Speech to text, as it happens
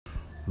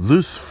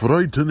This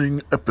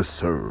frightening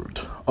episode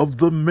of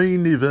the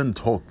Main Event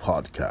Talk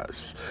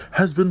podcast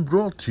has been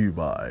brought to you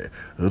by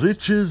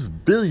Rich's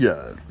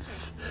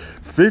Billiards.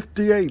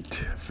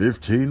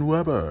 5815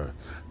 Weber.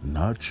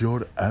 Not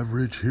your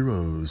average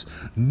heroes.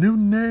 New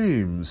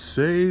name,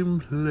 same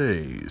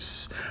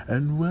place.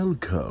 And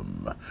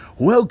welcome.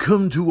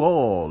 Welcome to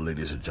all,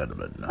 ladies and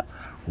gentlemen.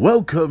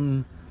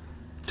 Welcome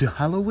to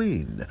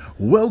Halloween.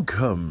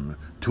 Welcome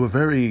to a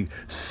very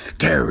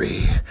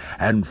scary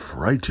and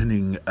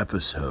frightening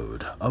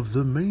episode of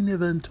the Main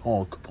Event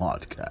Talk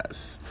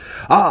podcast.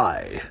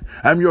 I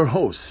am your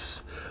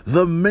host,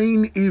 the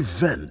main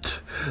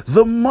event,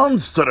 the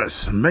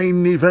monstrous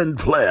main event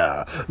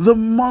player, the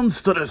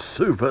monstrous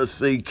Super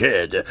C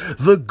Kid,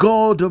 the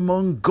god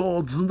among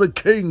gods and the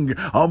king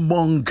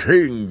among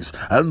kings,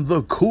 and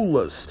the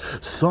coolest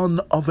son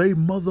of a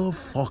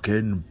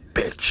motherfucking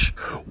bitch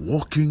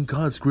walking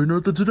God's green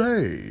earth.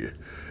 Today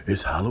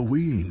is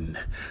Halloween.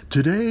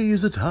 Today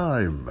is a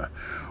time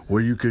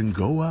where you can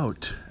go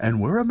out and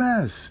wear a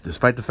mask.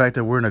 Despite the fact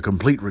that we're in a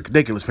complete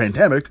ridiculous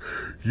pandemic,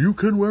 you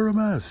can wear a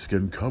mask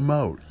and come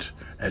out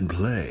and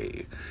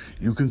play.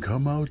 You can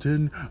come out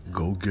and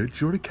go get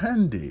your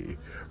candy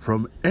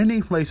from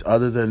any place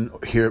other than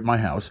here at my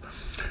house,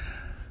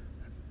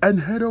 and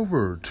head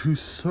over to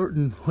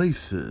certain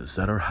places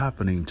that are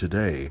happening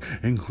today,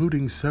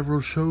 including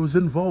several shows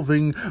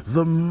involving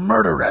the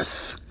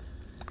murderous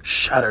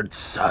Shattered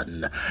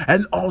Sun,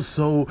 and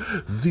also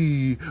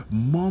the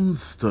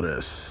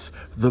monstrous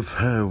The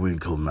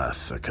Periwinkle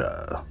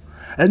Massacre.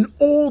 And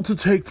all to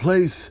take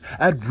place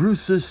at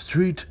Bruce's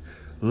Street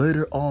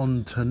later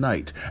on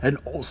tonight, and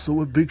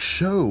also a big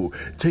show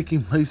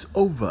taking place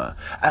over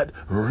at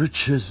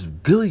Rich's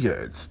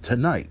Billiards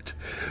tonight.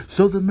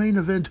 So the main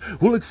event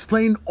will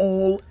explain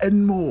all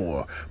and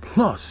more.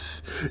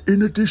 Plus,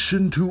 in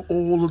addition to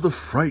all of the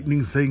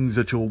frightening things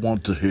that you'll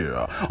want to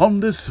hear on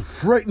this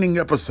frightening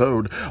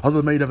episode of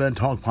the Main Event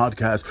Talk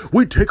podcast,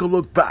 we take a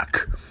look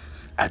back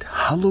at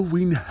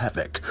Halloween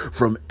Havoc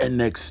from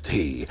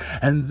NXT,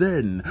 and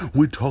then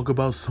we talk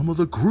about some of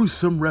the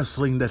gruesome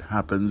wrestling that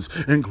happens,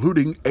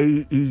 including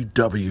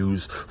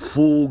AEW's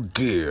Full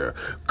Gear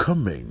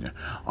coming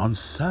on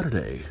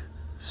Saturday,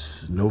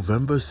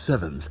 November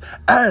 7th,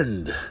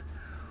 and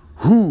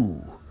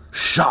Who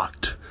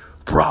Shot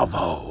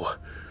Bravo?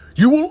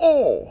 You will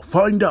all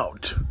find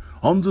out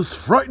on this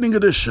frightening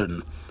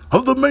edition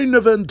of the Main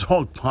Event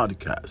Talk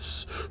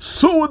podcast.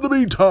 So in the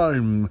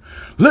meantime,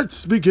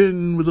 let's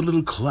begin with a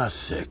little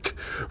classic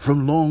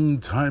from long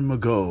time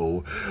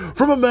ago,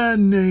 from a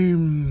man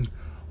named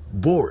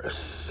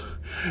Boris.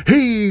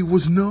 He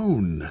was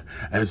known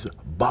as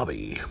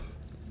Bobby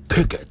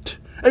Pickett,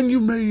 and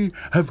you may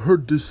have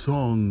heard this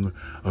song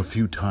a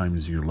few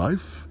times in your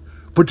life,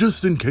 but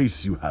just in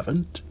case you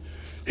haven't,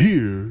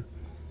 here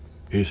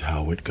is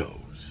how it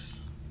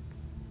goes.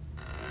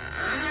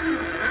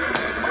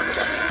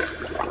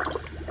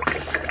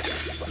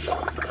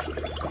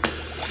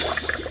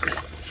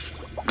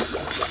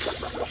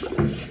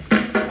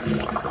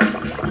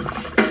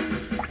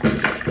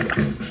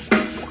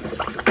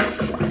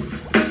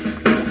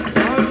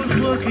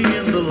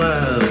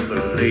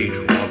 Late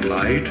one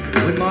night,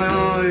 when my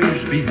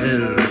eyes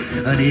beheld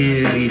an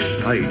eerie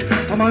sight,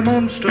 for my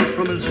monster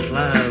from his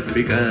slab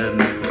began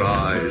to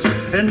rise,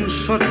 and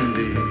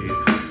suddenly,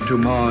 to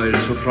my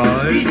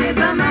surprise, he did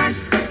the mash.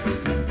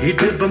 He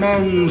did the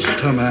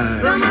monster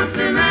mash. The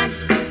monster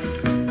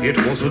mash. It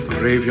was a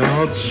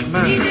graveyard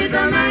smash. He did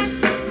the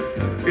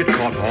mash. It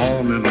caught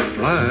on in a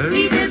flash.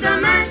 He did the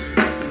mash.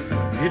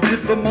 He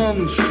did the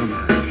monster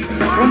mash.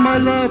 From my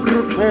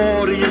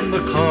laboratory in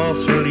the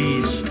castle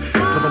east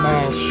to the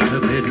master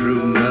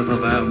bedroom where the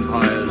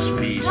vampires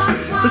feast,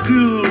 the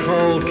ghouls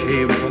all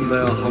came from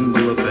their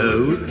humble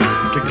abode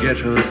to get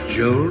a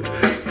jolt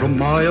from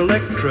my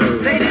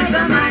electrode. They did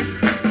the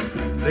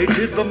mash. They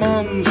did the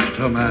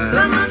monster mash.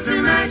 The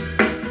monster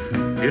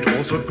mash. It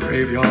was a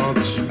graveyard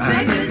They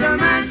smash. did the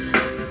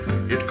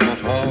mash. It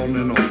caught on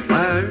in a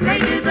flash. They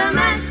did the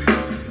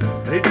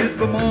mash. They did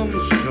the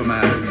monster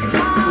mash.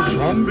 The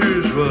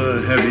zombies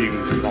were having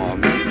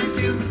fun. In a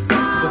shoe.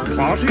 The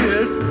party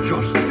had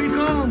just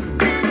begun.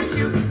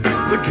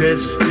 The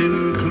guests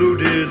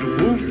included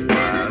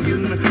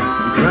Wolfman,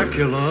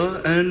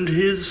 Dracula, and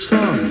his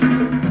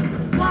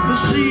son.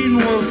 The scene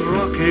was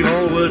rocking,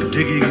 all were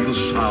digging the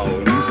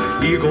sounds.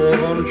 Igor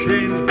on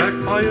chains,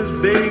 backed by his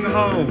baying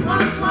hounds.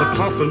 The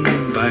coffin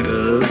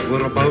bangers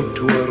were about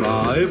to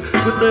arrive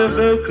with their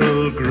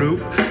vocal group,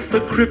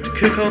 the Crypt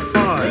Kicker They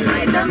Five.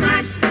 played the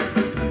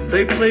mash.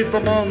 They played the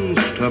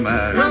monster The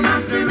mash.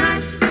 monster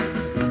mash.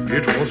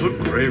 It was a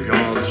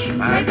graveyard They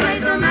smash.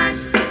 played the mash.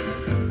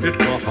 It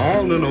caught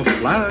on in a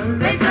flash.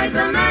 They played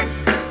the mash.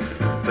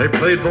 They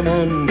played the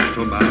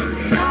monster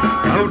mash.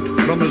 Out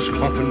from his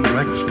coffin,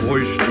 Rex's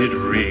voice did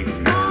ring.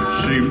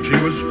 Seemed he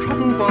was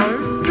troubled by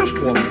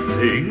just one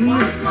thing.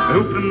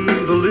 Opened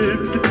the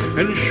lid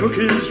and shook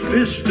his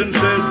fist and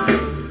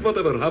said,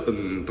 "Whatever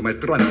happened to my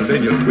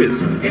Transylvania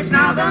twist?" It's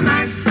now the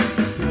mash.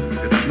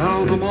 It's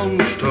now the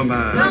monster The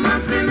mash.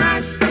 monster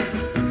mash.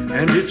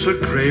 and it's a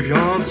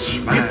graveyard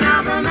smash. It's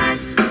now the mash.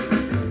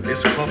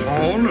 It's caught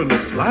on in a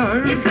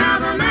flash. It's now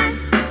the mash.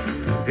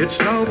 It's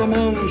now the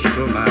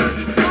Monster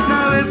Mash.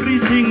 Now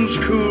everything's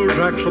cool.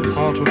 Drax a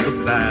part of the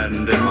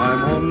band, and my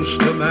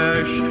Monster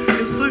Mash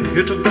is the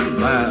hit of the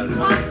land.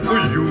 For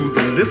you,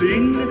 the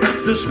living,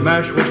 this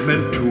mash was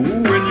meant to.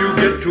 When you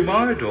get to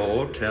my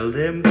door, tell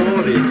them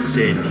Boris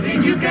said.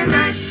 Then you can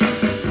mash.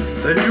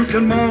 Then you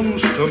can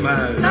Monster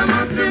Mash. The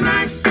Monster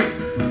Mash.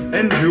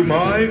 And do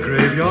my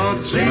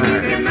graveyard smash. Then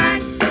you can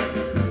mash.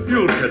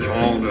 You'll catch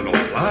on in a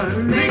flash.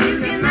 Then you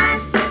can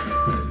mash.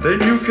 Then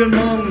you can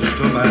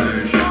Monster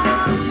Mash.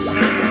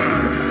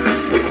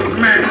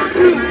 Mash.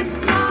 Monster Mash.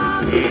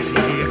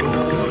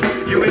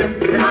 You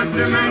in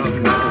Monster Mash.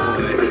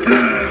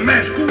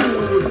 Mash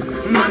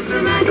good.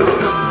 Monster Mash.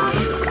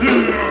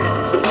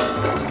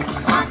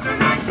 Monster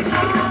Mash.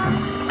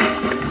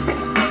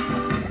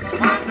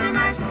 Monster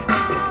Mash.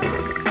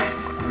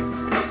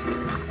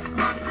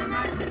 Monster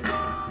Mash.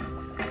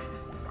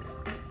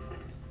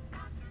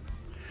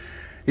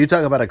 You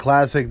talk about a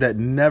classic that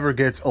never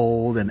gets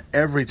old, and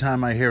every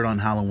time I hear it on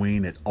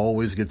Halloween, it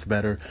always gets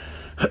better.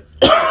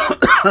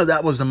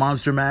 That was the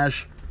Monster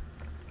Mash,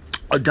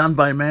 done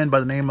by a man by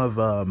the name of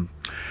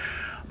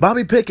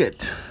Bobby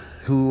Pickett,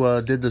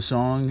 who did the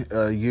song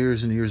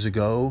years and years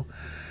ago.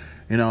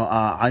 You know,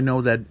 I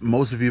know that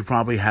most of you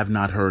probably have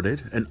not heard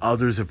it, and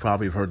others have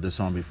probably heard the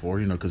song before,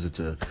 you know, because it's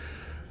a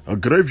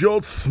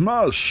graveyard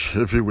smash,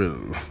 if you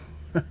will.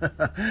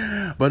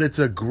 But it's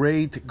a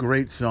great,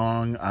 great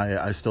song.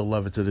 I still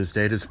love it to this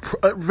day. It is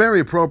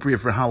very appropriate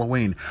for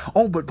Halloween.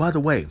 Oh, but by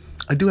the way,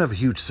 I do have a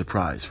huge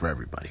surprise for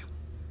everybody.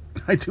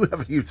 I do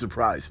have a huge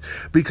surprise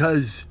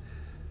because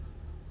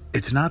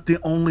it's not the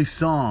only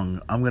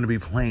song I'm going to be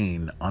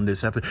playing on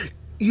this episode.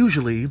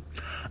 Usually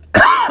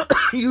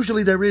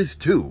there is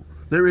two.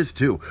 There is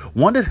two.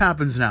 One that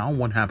happens now,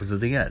 one happens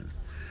at the end.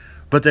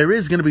 But there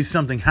is going to be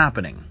something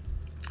happening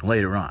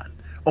later on.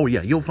 Oh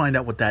yeah, you'll find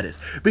out what that is.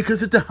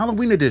 Because it's the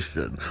Halloween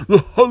edition. The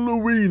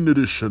Halloween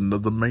edition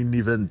of the Main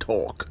Event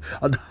Talk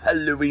on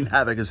Halloween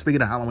Havoc. And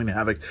speaking of Halloween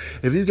Havoc,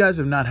 if you guys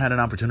have not had an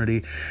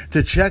opportunity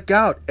to check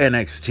out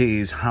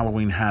NXT's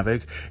Halloween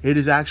Havoc, it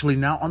is actually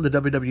now on the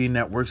WWE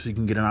Network, so you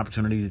can get an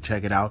opportunity to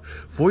check it out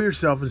for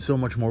yourself and so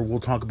much more. We'll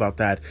talk about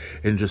that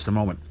in just a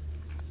moment.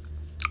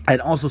 And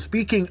also,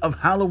 speaking of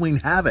Halloween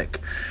Havoc,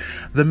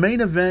 the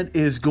main event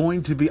is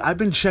going to be... I've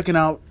been checking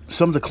out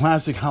some of the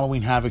classic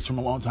Halloween Havocs from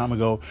a long time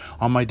ago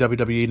on my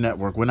WWE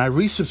Network. When I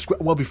resubscribe...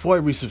 Well, before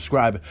I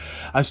resubscribe,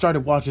 I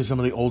started watching some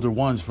of the older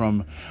ones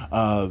from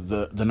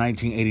the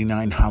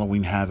 1989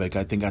 Halloween Havoc.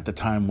 I think at the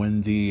time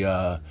when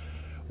the...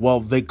 well,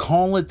 they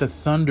call it the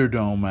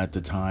Thunderdome at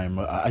the time.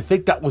 I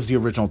think that was the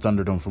original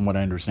Thunderdome from what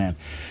I understand.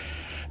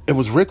 It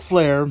was Ric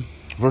Flair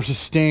versus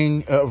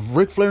Sting.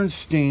 Ric Flair and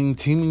Sting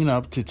teaming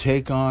up to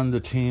take on the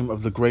team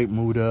of the Great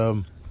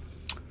Muta.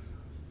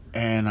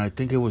 And I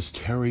think it was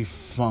Terry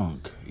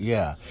Funk.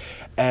 Yeah.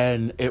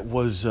 And it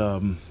was...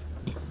 let me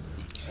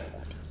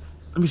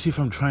see if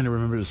I'm trying to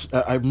remember this.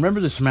 I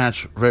remember this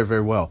match very,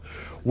 very well.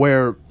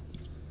 Where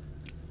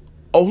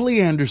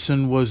Ole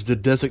Anderson was the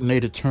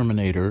designated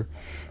Terminator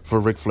for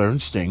Ric Flair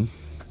and Sting.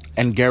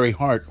 And Gary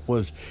Hart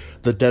was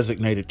the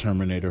designated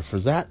Terminator for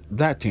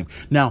that team.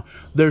 Now,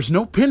 there's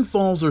no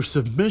pinfalls or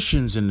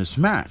submissions in this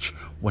match.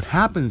 What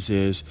happens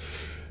is,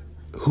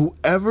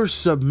 whoever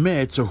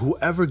submits or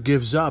whoever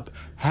gives up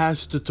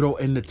has to throw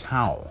in the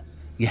towel.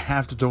 You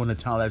have to throw in the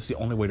towel. That's the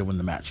only way to win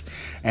the match.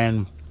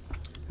 And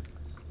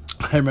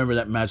I remember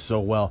that match so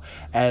well.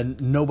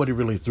 And nobody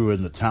really threw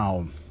in the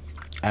towel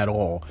at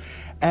all.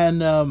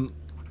 And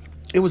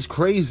it was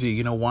crazy,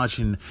 you know,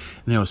 watching,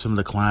 you know, some of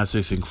the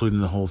classics, including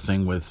the whole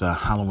thing with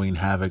Halloween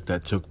Havoc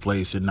that took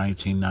place in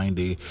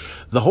 1990.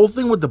 The whole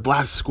thing with the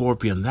Black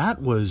Scorpion, that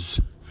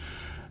was...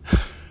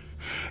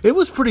 It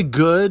was pretty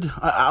good.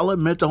 I'll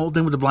admit the whole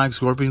thing with the Black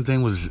Scorpion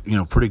thing was, you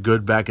know, pretty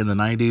good back in the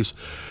 90s.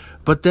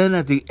 But then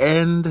at the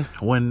end,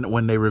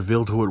 when they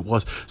revealed who it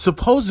was,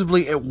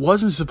 supposedly it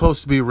wasn't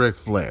supposed to be Ric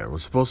Flair. It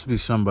was supposed to be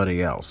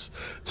somebody else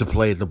to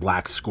play the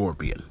Black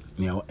Scorpion,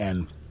 you know,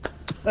 and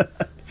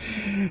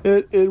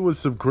it was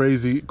some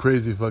crazy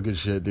fucking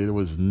shit, dude. It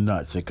was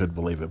nuts. I couldn't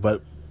believe it.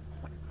 But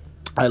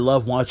I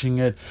love watching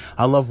it.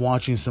 I love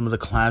watching some of the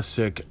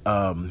classic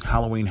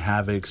Halloween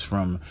Havocs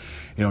from,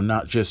 you know,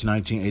 not just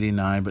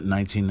 1989, but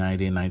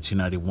 1990 and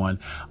 1991.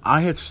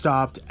 I had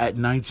stopped at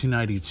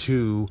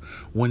 1992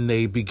 when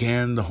they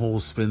began the whole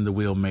spin the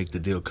wheel, make the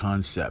deal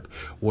concept,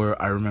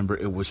 where I remember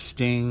it was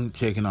Sting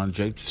taking on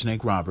Jake the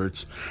Snake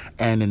Roberts.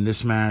 And in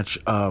this match,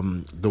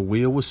 the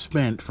wheel was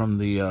spent from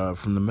the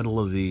middle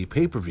of the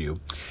pay-per-view.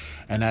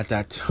 And at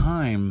that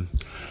time...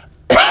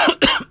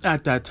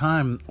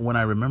 when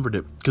I remembered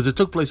it, because it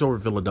took place over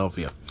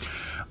Philadelphia,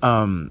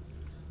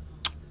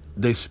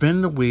 they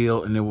spin the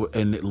wheel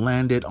and it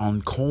landed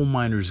on Coal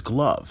Miner's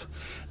glove.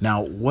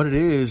 Now, what it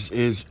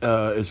is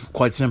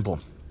quite simple.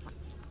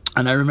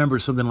 And I remember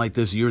something like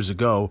this years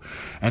ago,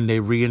 and they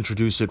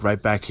reintroduced it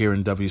right back here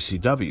in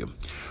WCW,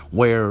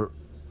 where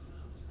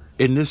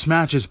in this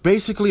match, it's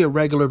basically a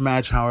regular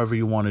match, however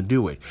you want to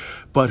do it.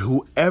 But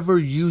whoever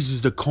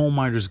uses the coal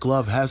miner's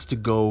glove has to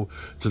go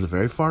to the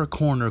very far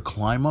corner,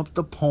 climb up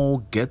the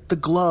pole, get the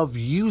glove,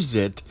 use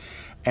it,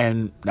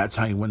 and that's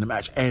how you win the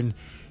match. And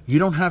you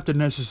don't have to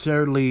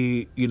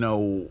necessarily, you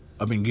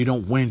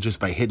don't win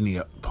just by hitting the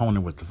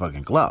opponent with the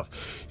fucking glove.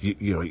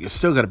 You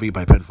still got to beat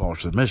by pinfall or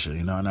submission,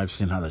 and I've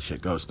seen how that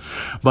shit goes.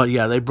 But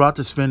yeah, they brought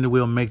the spin the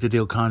wheel, make the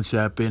deal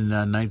concept in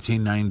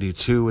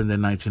 1992 and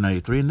then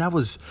 1993,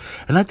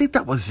 and I think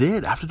that was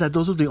it. After that,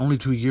 those were the only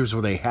 2 years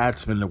where they had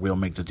spin the wheel,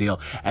 make the deal.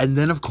 And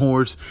then, of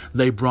course,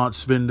 they brought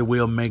spin the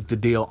wheel, make the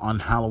deal on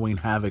Halloween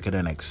Havoc at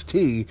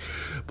NXT.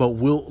 But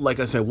like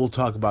I said, we'll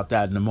talk about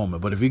that in a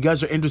moment. But if you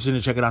guys are interested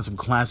in checking out some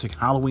classic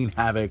Halloween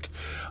Havoc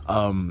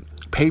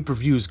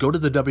pay-per-views, go to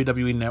the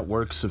WWE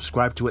Network,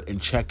 subscribe to it,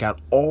 and check out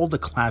all the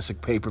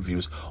classic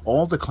pay-per-views,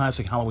 all the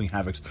classic Halloween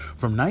Havocs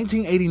from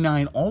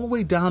 1989 all the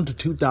way down to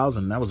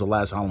 2000. That was the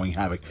last Halloween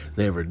Havoc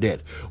they ever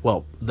did.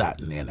 Well,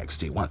 that and the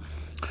NXT one.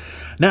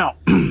 Now,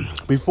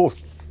 before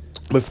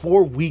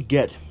we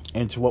get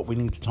into what we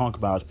need to talk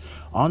about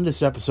on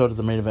this episode of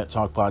the Main Event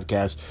Talk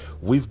podcast,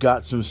 we've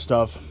got some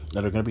stuff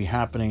that are going to be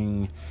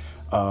happening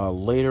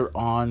later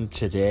on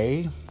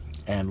today.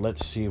 And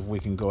let's see if we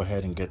can go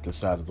ahead and get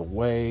this out of the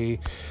way,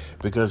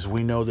 because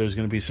we know there's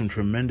going to be some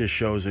tremendous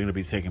shows that are going to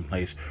be taking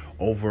place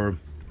over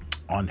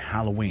on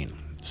Halloween.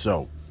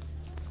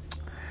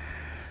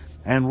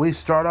 And we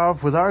start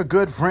off with our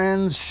good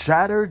friends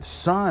Shattered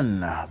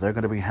Sun. They're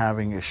going to be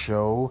having a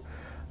show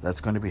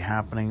that's going to be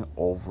happening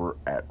over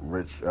at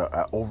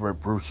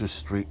Brewster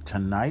Street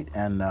tonight.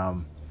 And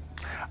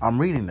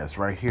I'm reading this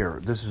right here.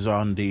 This is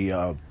on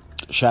the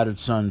Shattered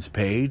Sun's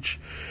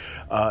page.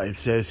 It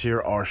says here,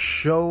 our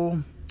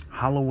show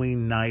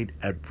Halloween night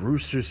at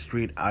Brewster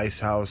Street Ice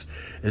House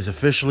is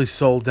officially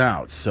sold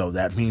out. So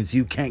that means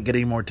you can't get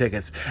any more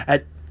tickets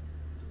at...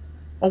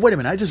 Oh, wait a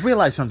minute. I just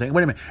realized something.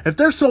 Wait a minute. If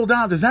they're sold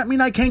out, does that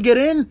mean I can't get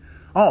in?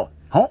 Oh,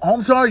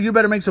 Homestar, you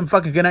better make some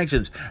fucking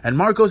connections. And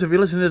Marcos, if you're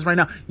listening to this right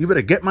now, you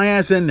better get my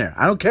ass in there.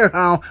 I don't care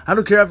how. I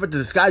don't care if I have to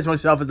disguise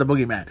myself as the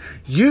boogeyman.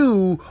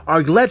 You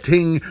are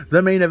letting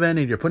the main event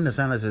in. You're putting the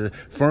sign that says,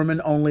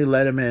 Furman only,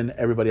 let him in.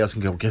 Everybody else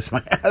can go kiss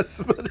my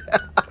ass.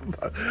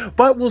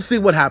 But we'll see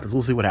what happens.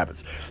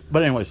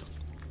 But anyways,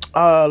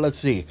 let's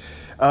see.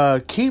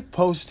 Keep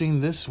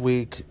posting this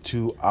week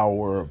to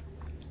our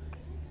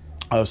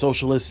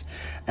Socialists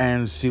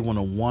and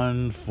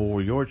C101 for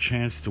your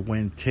chance to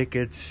win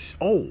tickets.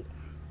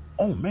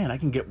 Oh man, I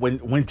can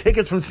win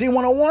tickets from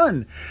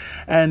C101.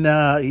 And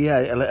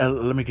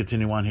let me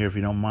continue on here if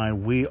you don't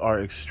mind. We are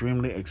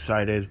extremely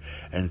excited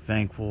and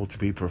thankful to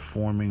be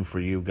performing for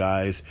you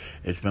guys.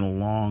 It's been a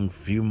long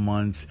few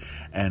months,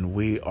 and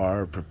we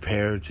are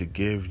prepared to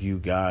give you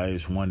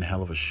guys one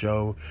hell of a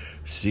show.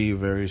 See you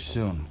very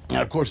soon.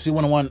 And of course,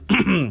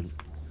 C101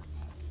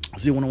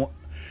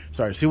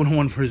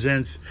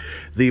 presents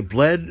the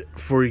Bled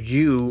For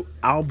You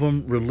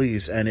album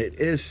release, and it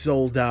is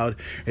sold out.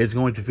 It's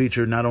going to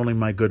feature not only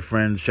my good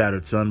friend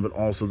Shattered Sun, but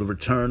also the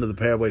return of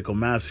the Parawaco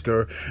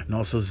Massacre and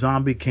also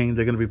Zombie King.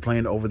 They're going to be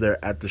playing over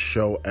there at the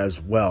show as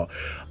well.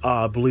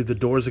 I believe the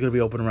doors are going to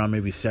be open around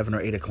maybe 7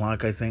 or 8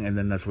 o'clock, I think, and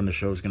then that's when the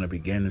show is going to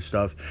begin and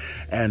stuff.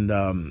 And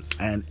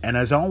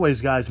as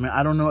always, guys, man,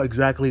 I don't know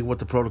exactly what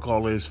the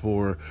protocol is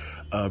for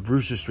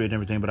Brewster Street and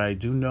everything, but I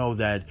do know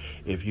that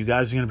if you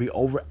guys are going to be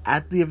over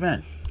at the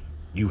event,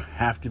 you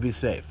have to be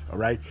safe, all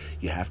right?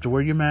 You have to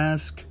wear your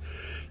mask.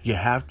 You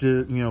have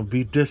to,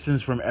 be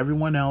distanced from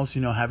everyone else,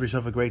 have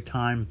yourself a great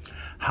time.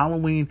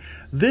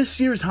 This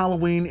year's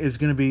Halloween is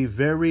going to be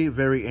very,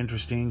 very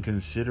interesting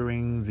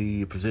considering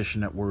the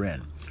position that we're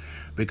in.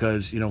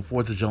 Because,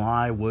 4th of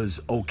July was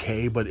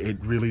okay, but it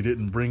really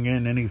didn't bring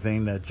in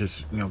anything that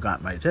just,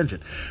 got my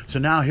attention. So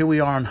now here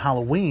we are on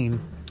Halloween,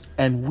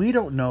 and we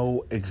don't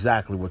know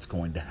exactly what's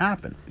going to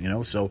happen,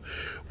 So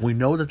we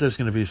know that there's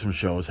going to be some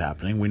shows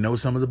happening. We know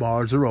some of the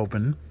bars are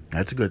open.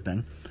 That's a good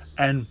thing.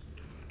 And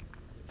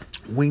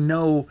we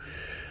know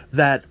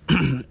that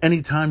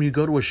anytime you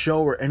go to a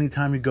show or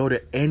anytime you go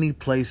to any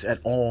place at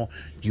all,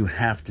 you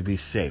have to be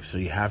safe. So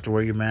you have to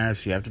wear your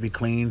mask. You have to be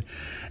clean.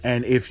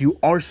 And if you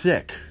are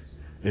sick,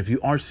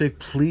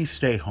 please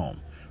stay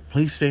home.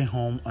 Please stay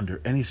home under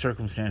any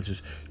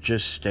circumstances.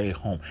 Just stay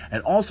home.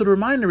 And also to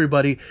remind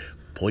everybody,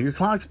 pull your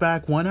clocks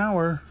back 1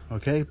 hour,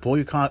 okay? Pull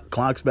your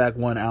clocks back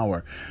 1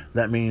 hour.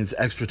 That means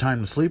extra time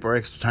to sleep or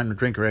extra time to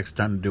drink or extra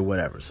time to do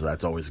whatever. So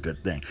that's always a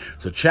good thing.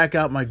 So check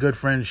out my good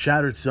friend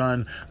Shattered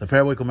Sun, the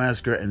Parawaco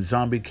Massacre, and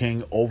Zombie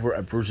King over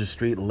at Brewster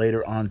Street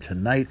later on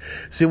tonight.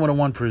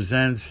 C101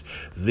 presents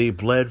the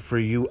Bled For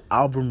You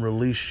album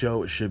release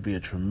show. It should be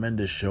a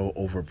tremendous show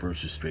over at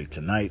Brewster Street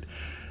tonight.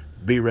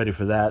 Be ready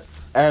for that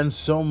and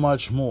so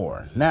much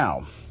more.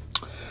 Now,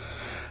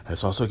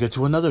 let's also get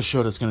to another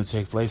show that's going to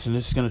take place, and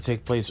this is going to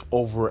take place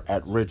over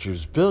at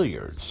Richard's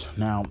Billiards.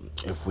 Now,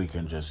 if we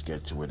can just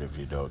get to it, if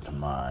you don't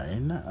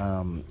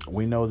mind.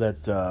 We know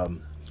that,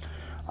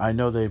 I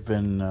know they've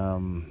been,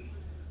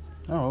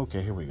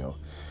 okay, here we go.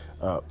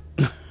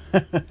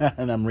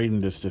 and I'm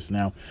reading this just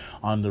now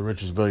on the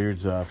Richards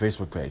Billiards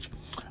Facebook page.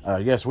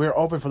 Yes, we're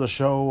open for the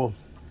show.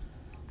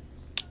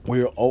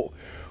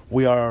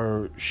 We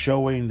are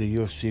showing the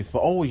UFC.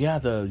 Oh yeah,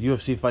 the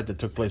UFC fight that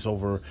took place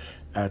over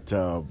at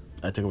I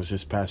think it was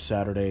this past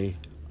Saturday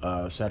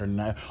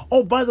night.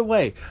 Oh, by the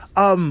way,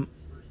 and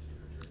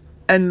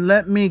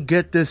let me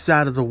get this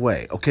out of the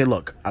way. Okay,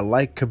 look, I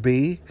like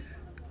Khabib.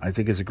 I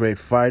think he's a great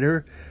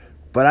fighter,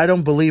 but I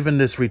don't believe in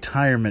this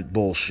retirement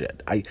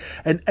bullshit.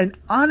 And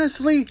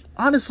honestly,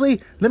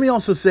 let me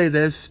also say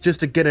this just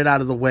to get it out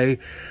of the way.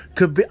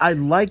 I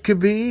like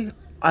Khabib.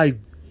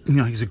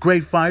 He's a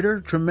great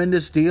fighter,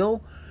 tremendous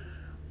deal.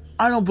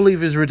 I don't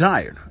believe he's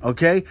retired.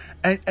 Okay,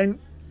 and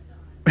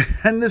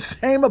the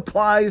same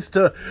applies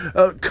to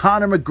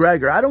Conor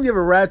McGregor. I don't give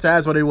a rat's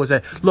ass what he was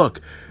saying. Look,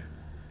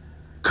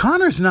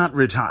 Conor's not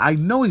retired. I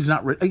know he's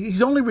not.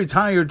 He's only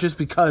retired just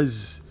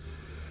because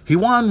he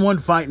won one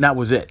fight and that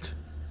was it.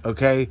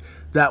 Okay,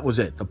 that was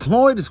it. The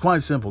point is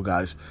quite simple,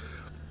 guys.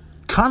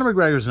 Conor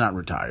McGregor's not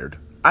retired.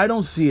 I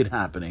don't see it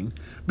happening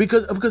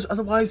because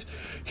otherwise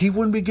he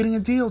wouldn't be getting a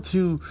deal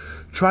to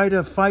try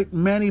to fight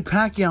Manny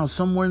Pacquiao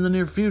somewhere in the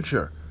near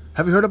future.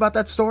 Have you heard about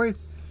that story?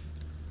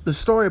 The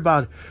story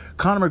about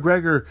Conor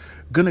McGregor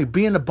going to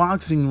be in the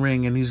boxing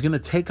ring and he's going to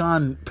take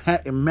on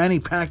Manny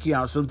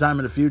Pacquiao sometime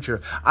in the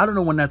future. I don't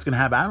know when that's going to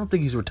happen. I don't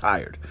think he's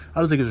retired. I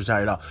don't think he's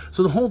retired at all.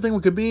 So the whole thing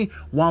could be,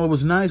 while it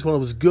was nice, while it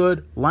was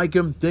good, like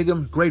him, dig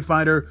him, great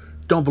fighter,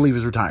 don't believe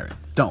he's retiring.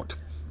 Don't.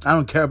 I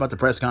don't care about the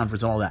press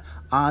conference and all that.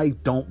 I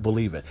don't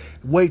believe it.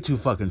 Way too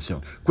fucking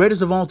soon.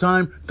 Greatest of all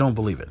time, don't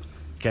believe it.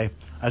 Okay?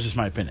 That's just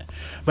my opinion.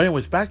 But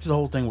anyways, back to the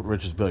whole thing with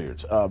Richards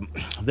Billiards.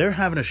 They're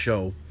having a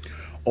show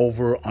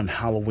over on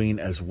Halloween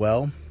as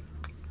well.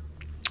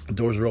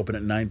 Doors are open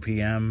at 9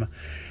 p.m.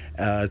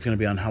 It's going to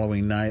be on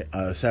Halloween night,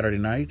 Saturday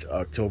night,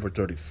 October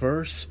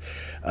 31st.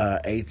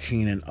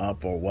 18 and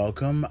up are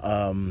welcome.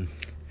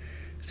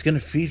 It's going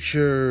to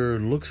feature,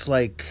 looks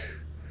like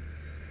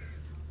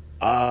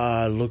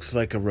a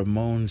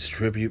Ramones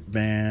tribute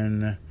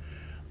band.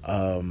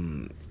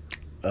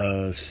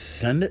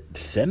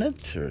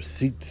 Senate or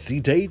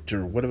C-Date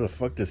or whatever the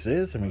fuck this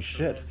is. I mean,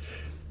 shit.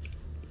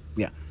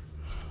 Yeah.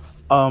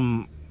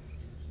 I'm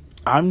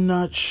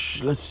not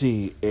let's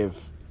see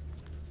if...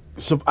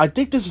 So I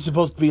think this is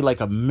supposed to be like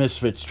a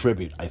Misfits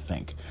tribute, I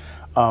think.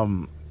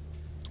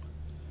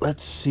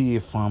 Let's see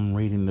if I'm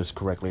reading this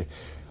correctly.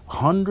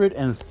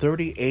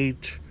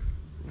 138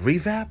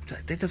 revamped? I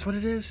think that's what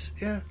it is.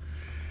 Yeah.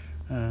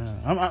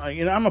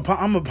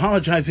 I'm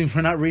apologizing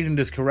for not reading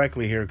this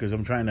correctly here because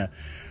I'm trying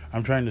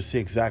to see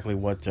exactly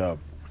what the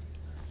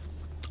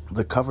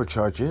cover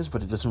charge is,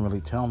 but it doesn't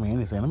really tell me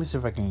anything. Let me see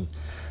if I can...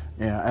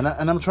 Yeah, and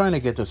I'm trying to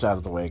get this out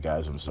of the way,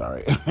 guys. I'm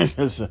sorry.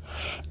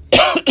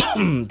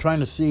 I'm trying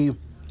to see,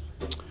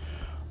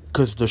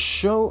 because the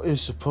show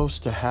is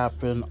supposed to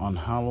happen on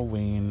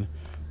Halloween,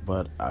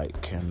 but I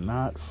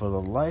cannot for the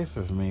life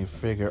of me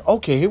figure...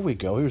 Okay, here we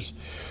go. Here's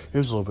a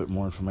little bit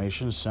more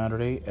information.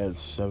 Saturday at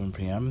 7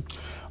 p.m.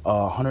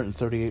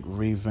 138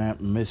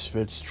 revamped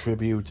Misfits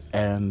tribute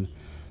and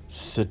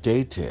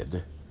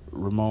Sedated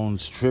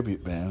Ramones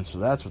tribute band. So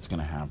that's what's going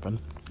to happen.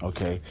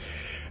 Okay.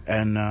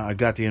 And I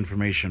got the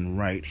information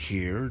right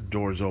here.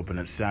 Doors open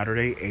at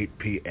Saturday, 8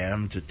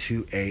 p.m. to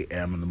 2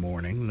 a.m. in the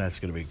morning. That's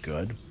going to be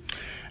good.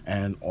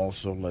 And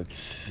also, let's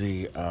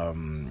see,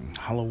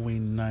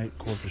 Halloween night,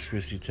 Corpus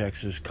Christi,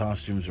 Texas.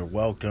 Costumes are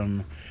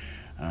welcome.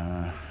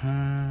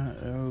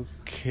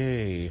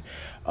 Okay.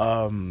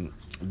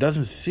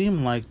 Doesn't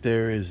seem like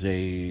there is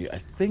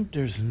I think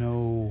there's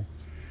no...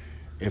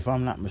 If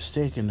I'm not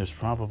mistaken, there's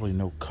probably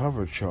no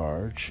cover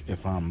charge,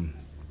 if I'm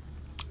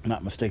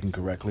not mistaken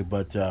correctly,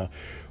 but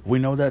we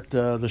know that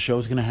the show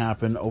is going to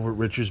happen over at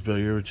Richards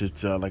Billiards.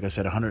 It's like I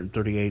said,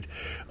 138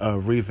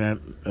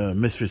 revamped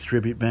Misfits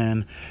tribute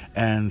band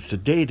and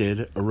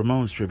Sedated, a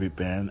Ramones tribute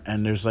band.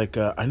 And there's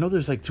I know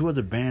there's two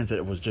other bands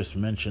that was just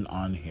mentioned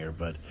on here,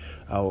 but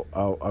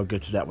I'll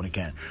get to that when I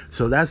can.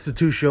 So that's the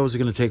two shows that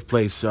are going to take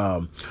place.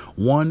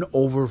 One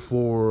over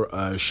for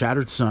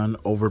Shattered Sun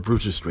over at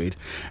Brutus Street,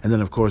 and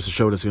then of course the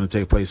show that's going to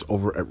take place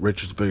over at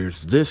Richards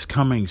Billiards this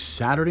coming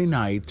Saturday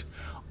night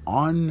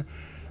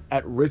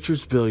at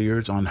Richards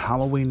Billiards on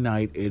Halloween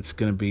night. It's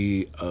going to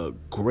be a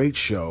great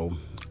show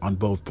on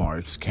both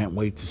parts. Can't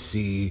wait to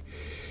see.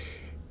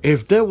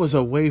 If there was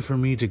a way for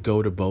me to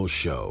go to both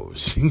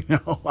shows,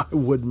 I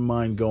wouldn't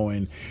mind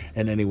going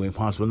in any way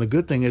possible. And the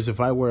good thing is,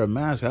 if I wear a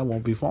mask, I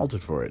won't be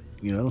faulted for it,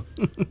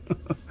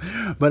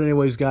 But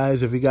anyways,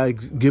 guys, if you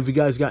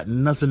guys got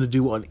nothing to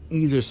do on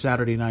either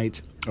Saturday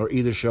night or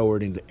either show or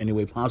any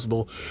way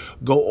possible,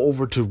 go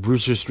over to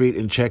Brewster Street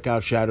and check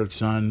out Shattered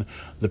Sun,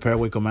 The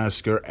Periwinkle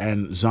Massacre,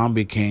 and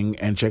Zombie King,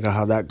 and check out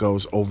how that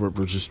goes over at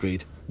Brewster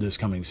Street this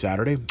coming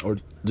Saturday, or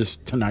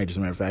tonight, as a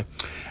matter of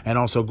fact. And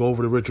also go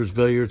over to Richards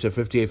Billiards at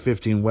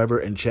 5815 Weber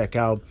and check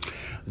out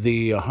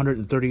the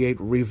 138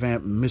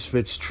 revamped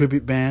Misfits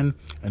tribute band,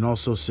 and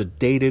also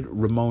Sedated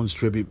Ramones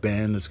tribute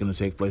band that's going to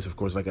take place, of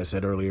course, like I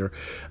said earlier,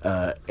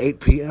 8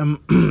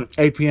 p.m.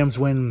 8 p.m. is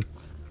when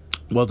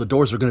Well, the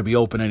doors are going to be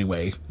open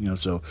anyway,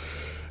 so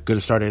going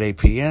to start at 8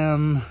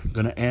 p.m.,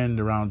 going to end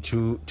around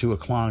 2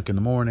 o'clock in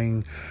the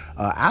morning.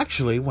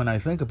 Actually, when I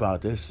think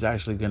about this, it's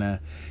actually going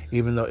to,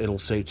 even though it'll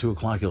say 2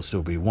 o'clock, it'll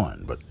still be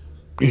 1, but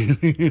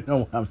you know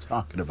what I'm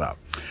talking about.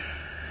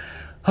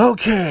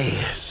 Okay,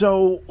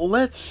 so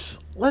let's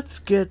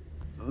get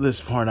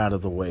this part out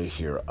of the way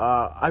here.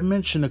 I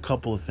mentioned a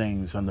couple of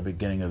things on the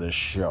beginning of this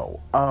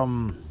show.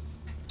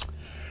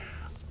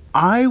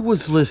 I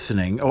was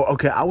listening.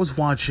 I was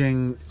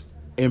watching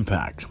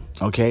Impact.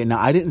 Okay, now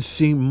I didn't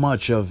see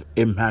much of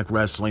Impact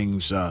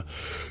Wrestling's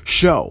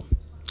show,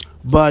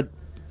 but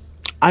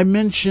I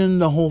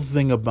mentioned the whole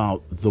thing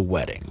about the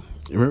wedding.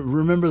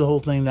 Remember the whole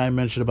thing that I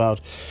mentioned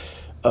about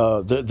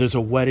there's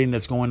a wedding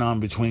that's going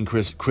on between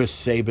Chris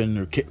Sabin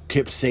or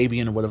Kip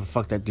Sabian or whatever the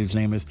fuck that dude's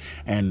name is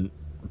and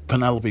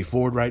Penelope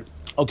Ford, right?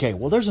 Okay,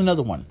 well, there's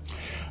another one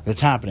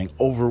that's happening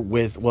over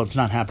with, well, it's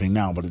not happening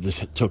now, but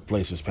this took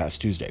place this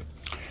past Tuesday.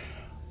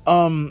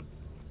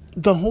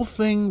 The whole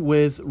thing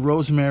with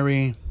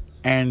Rosemary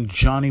and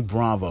Johnny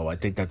Bravo, I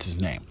think that's his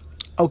name.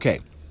 Okay.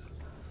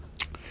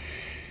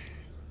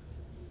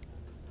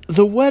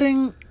 The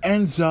wedding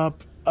ends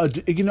up,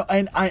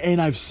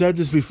 and I've said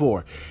this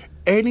before,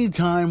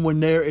 anytime when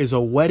there is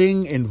a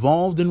wedding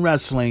involved in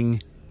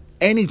wrestling,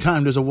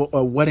 anytime there's a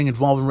wedding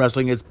involved in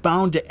wrestling, it's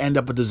bound to end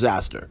up a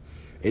disaster.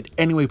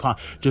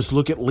 Just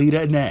look at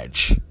Lita and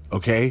Edge,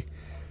 okay?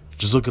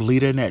 Just look at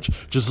Lita and Edge.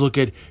 Just look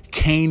at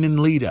Kane and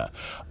Lita.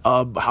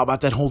 How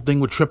about that whole thing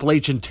with Triple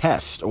H and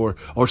Test, or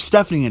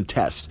Stephanie and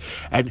Test?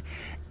 And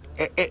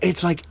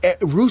it's like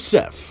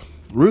Rusev.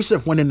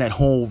 Rusev went in that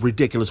whole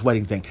ridiculous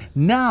wedding thing.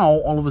 Now,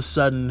 all of a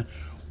sudden,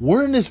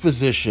 we're in this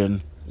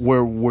position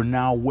where we're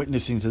now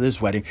witnessing to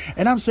this wedding.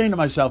 And I'm saying to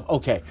myself,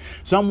 okay,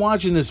 so I'm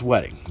watching this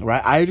wedding,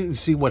 right? I didn't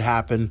see what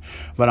happened,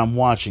 but I'm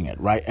watching it,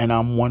 right? And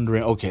I'm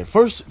wondering, okay,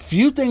 first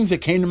few things that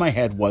came to my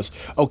head was,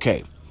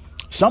 okay,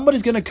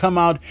 somebody's going to come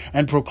out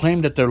and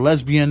proclaim that they're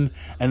lesbian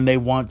and they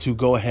want to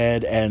go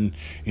ahead and,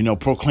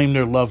 proclaim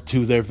their love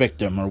to their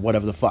victim or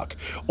whatever the fuck.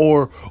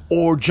 Or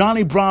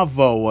Johnny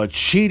Bravo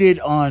cheated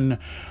on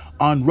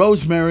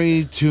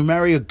Rosemary to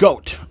marry a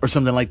goat or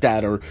something like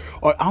that. Or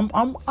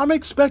I'm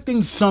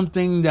expecting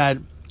something that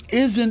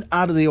isn't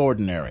out of the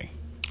ordinary.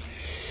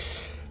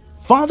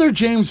 Father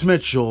James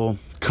Mitchell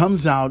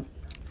comes out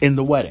in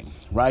the wedding,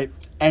 right?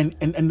 And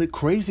the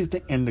crazy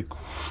thing,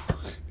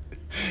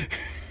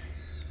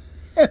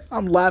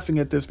 I'm laughing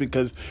at this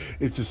because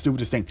it's the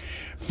stupidest thing.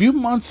 A few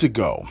months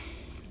ago,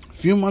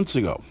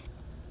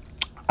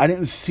 I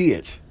didn't see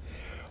it,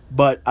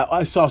 but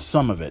I saw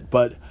some of it.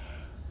 But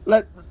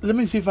let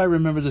me see if I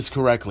remember this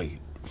correctly.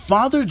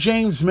 Father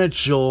James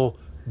Mitchell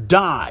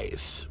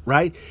dies,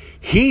 right?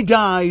 He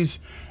dies,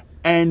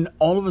 and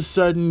all of a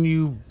sudden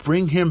you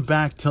bring him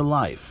back to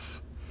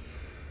life.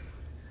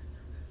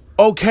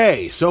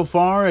 Okay, so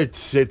far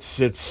it's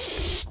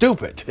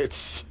stupid.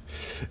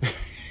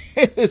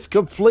 It's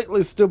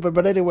completely stupid,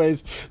 but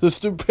anyways, the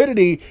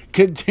stupidity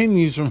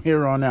continues from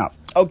here on out.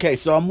 Okay,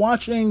 so I'm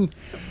watching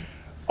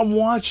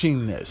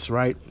this,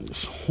 right?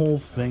 This whole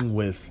thing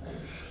with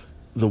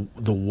the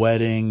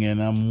wedding,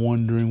 and I'm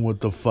wondering what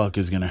the fuck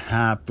is gonna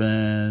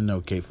happen.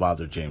 Okay,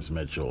 Father James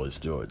Mitchell is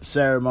doing the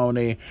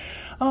ceremony.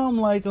 I'm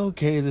like,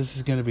 okay, this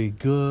is gonna be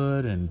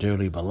good and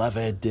dearly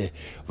beloved.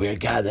 We're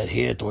gathered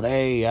here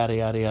today, yada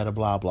yada yada,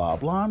 blah blah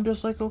blah. I'm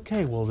just like,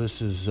 okay, well,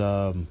 this is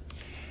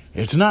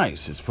it's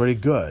nice. It's pretty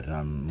good.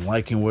 I'm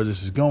liking where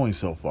this is going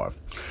so far.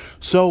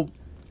 So,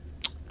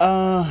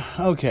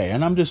 okay,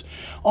 and I'm just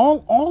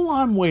all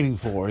I'm waiting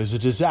for is a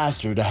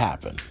disaster to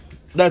happen.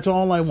 That's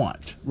all I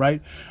want,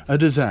 right? A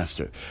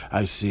disaster.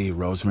 I see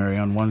Rosemary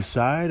on one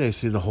side. I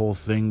see the whole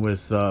thing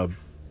with Johnny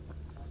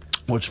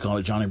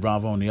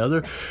Bravo on the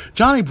other.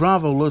 Johnny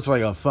Bravo looks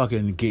like a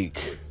fucking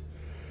geek.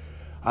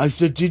 I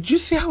said, did you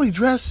see how he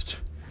dressed?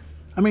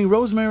 I mean,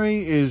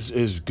 Rosemary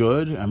is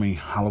good. I mean,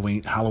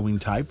 Halloween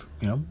type,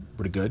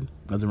 pretty good.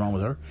 Nothing wrong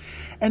with her.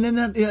 And then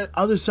on the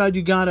other side,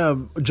 you got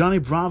Johnny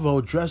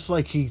Bravo dressed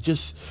like he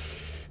just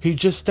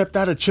stepped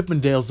out of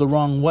Chippendales the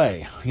wrong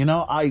way.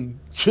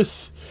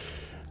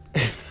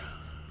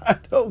 I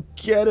don't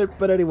get it.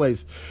 But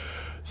anyways,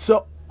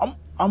 so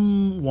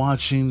I'm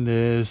watching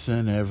this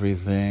and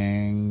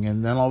everything,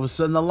 and then all of a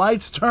sudden the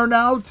lights turn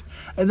out,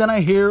 and then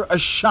I hear a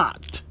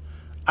shot.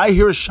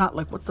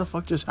 Like, what the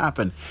fuck just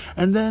happened?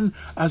 And then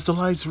as the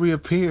lights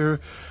reappear,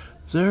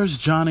 there's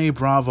Johnny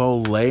Bravo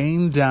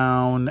laying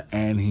down,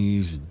 and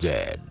he's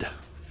dead.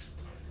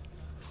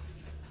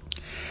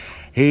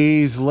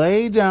 He's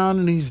laid down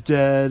and he's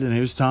dead, and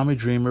here's Tommy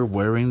Dreamer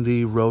wearing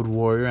the Road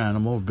Warrior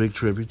animal, big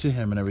tribute to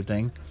him and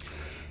everything.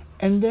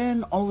 And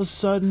then all of a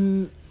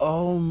sudden,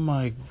 oh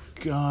my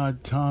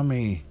God,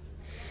 Tommy.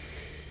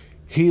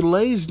 He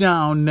lays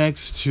down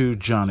next to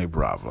Johnny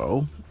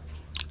Bravo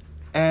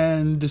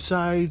and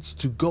decides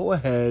to go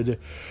ahead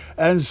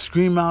and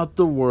scream out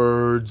the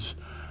words,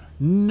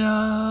 "No!"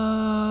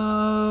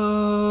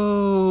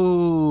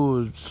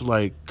 It's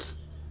like,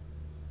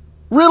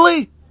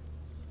 really?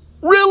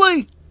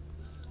 Really?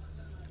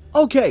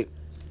 Okay,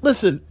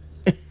 listen.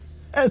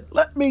 And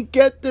let me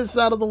get this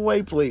out of the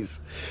way, please.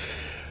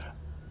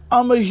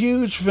 I'm a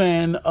huge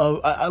fan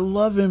of, I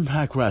love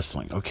Impact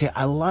Wrestling, okay?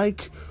 I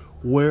like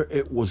where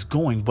it was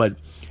going, but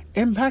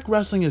Impact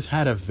Wrestling has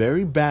had a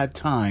very bad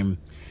time.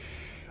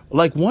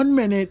 Like, 1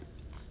 minute,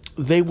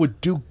 they would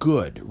do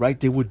good, right?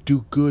 They would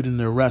do good in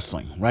their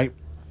wrestling, right?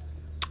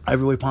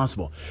 Every way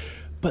possible.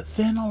 But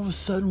then all of a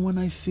sudden, when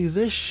I see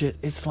this shit,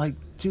 it's like,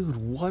 dude,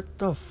 what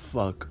the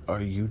fuck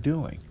are you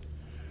doing?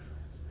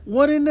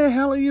 What in the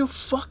hell are you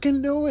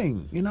fucking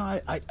doing? You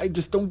know, I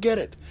just don't get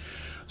it.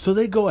 So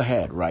they go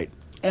ahead, right?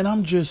 And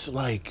I'm just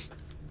like,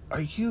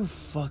 are you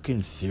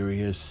fucking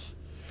serious?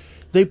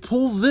 They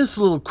pull this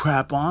little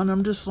crap on.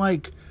 I'm just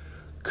like,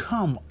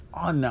 come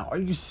on now. Are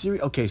you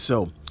serious? Okay,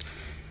 so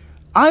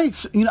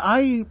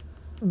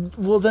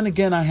well, then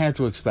again, I had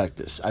to expect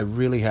this. I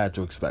really had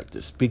to expect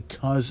this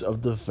because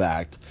of the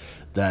fact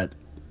that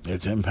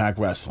it's Impact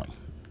Wrestling.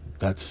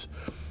 That's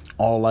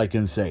all I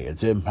can say.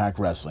 It's Impact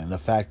Wrestling. The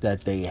fact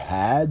that they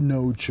had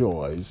no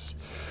choice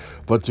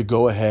but to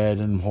go ahead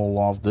and pull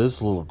off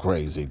this little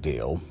crazy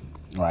deal,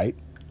 right?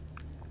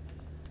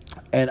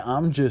 And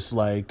I'm just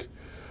like,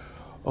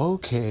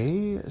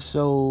 okay,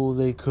 so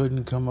they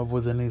couldn't come up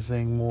with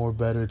anything more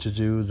better to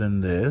do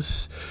than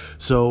this.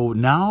 So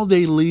now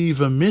they leave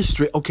a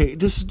mystery. Okay,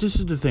 this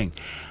is the thing.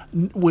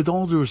 With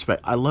all due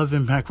respect, I love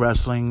Impact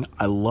Wrestling.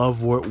 I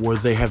love where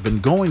they have been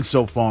going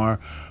so far.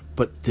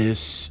 But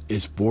this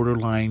is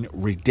borderline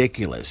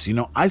ridiculous. You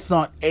know, I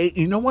thought,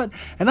 you know what?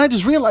 And I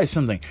just realized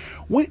something.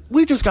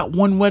 We just got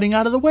one wedding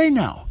out of the way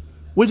now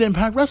with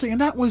Impact Wrestling.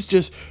 And that was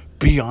just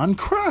beyond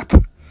crap.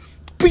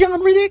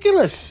 Beyond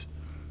ridiculous.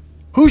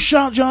 Who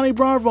shot Johnny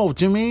Bravo?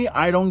 To me,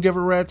 I don't give a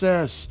rat's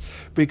ass.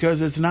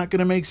 Because it's not going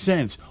to make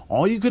sense.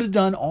 All you could have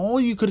done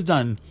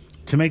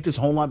to make this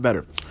whole lot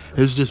better.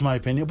 This is just my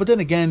opinion. But then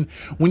again,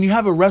 when you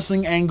have a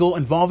wrestling angle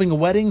involving a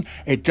wedding,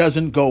 it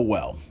doesn't go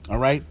well. All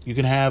right? You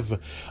can have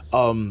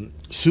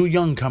Sue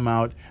Young come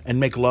out and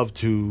make love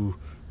to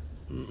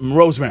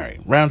Rosemary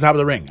right on top of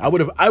the ring. I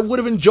would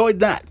have enjoyed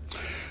that.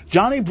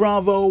 Johnny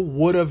Bravo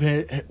would have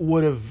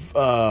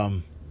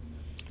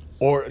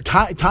or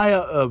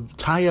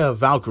Taya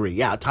Valkyrie.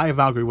 Yeah, Taya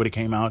Valkyrie would have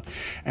came out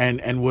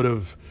and would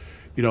have,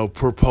 you know,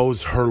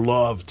 proposed her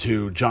love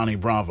to Johnny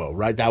Bravo,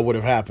 right? That would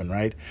have happened,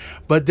 right?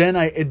 But then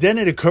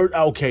it occurred,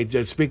 okay,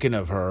 just speaking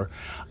of her,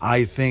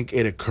 I think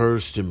it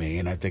occurs to me,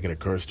 and I think it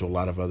occurs to a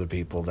lot of other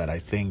people, that I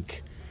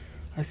think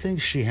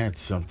she had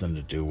something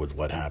to do with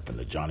what happened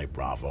to Johnny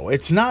Bravo.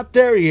 It's not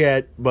there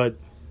yet, but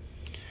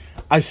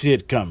I see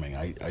it coming.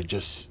 I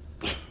just,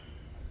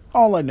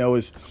 all I know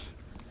is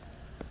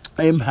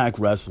Impact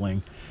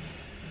Wrestling.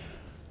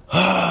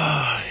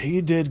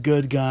 You did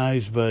good,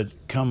 guys, but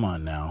come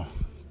on now.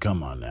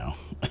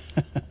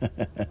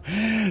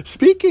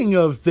 Speaking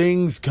of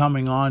things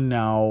coming on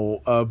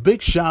now, a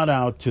big shout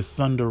out to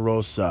Thunder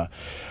Rosa.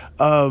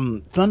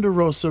 Thunder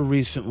Rosa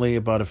recently,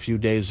 about a few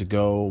days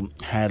ago,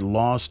 had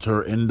lost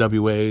her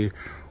NWA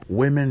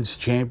Women's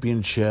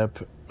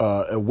Championship,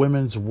 a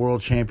Women's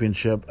World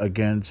Championship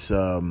against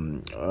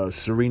Serena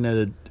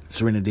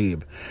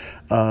Deeb.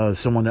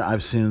 Someone that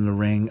I've seen in the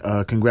ring.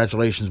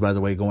 Congratulations, by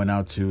the way, going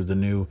out to the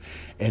new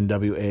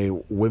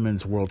NWA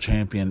Women's World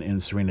Champion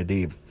in Serena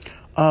Deeb.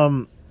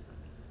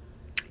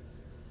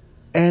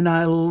 And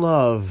I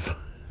love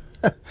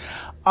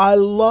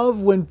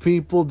when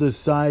people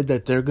decide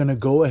that they're going to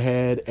go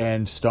ahead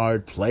and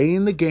start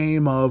playing the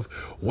game of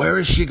where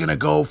is she going to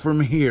go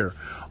from here?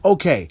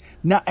 Okay,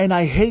 now, and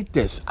I hate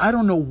this. I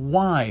don't know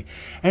why.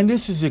 And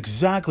this is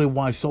exactly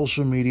why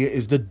social media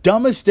is the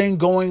dumbest thing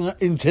going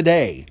in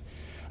today,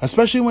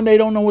 especially when they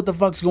don't know what the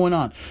fuck's going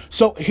on.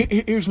 So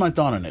here's my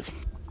thought on this.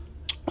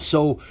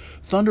 So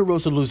Thunder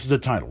Rosa loses the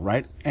title,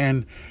 right?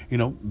 And, you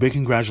know, big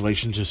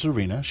congratulations to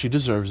Serena. She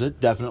deserves it,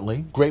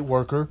 definitely. Great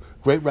worker,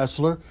 great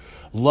wrestler.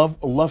 Love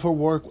her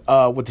work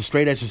with the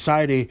Straight Edge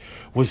Society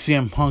with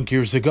CM Punk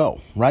years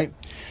ago, right?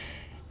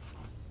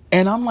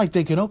 And I'm like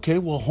thinking, okay,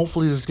 well,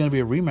 hopefully there's going to be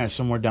a rematch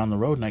somewhere down the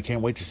road, and I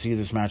can't wait to see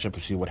this matchup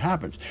and see what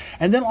happens.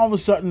 And then all of a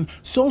sudden,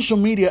 social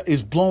media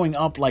is blowing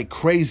up like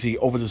crazy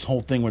over this whole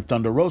thing with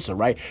Thunder Rosa,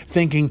 right?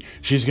 Thinking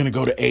she's going to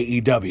go to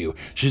AEW.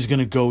 She's going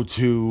to go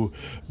to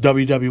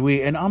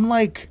WWE. And I'm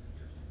like,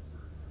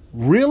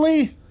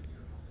 really?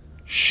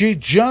 She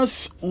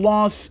just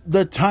lost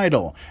the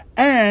title.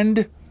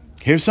 And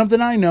here's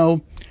something I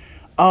know.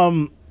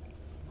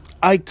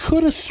 I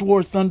could have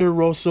swore Thunder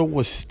Rosa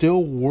was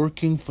still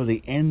working for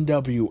the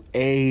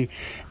NWA,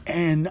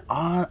 and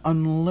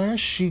unless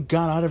she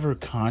got out of her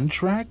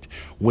contract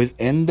with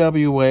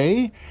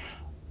NWA,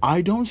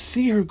 I don't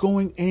see her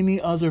going any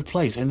other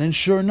place. And then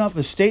sure enough,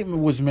 a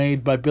statement was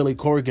made by Billy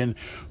Corgan,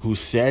 who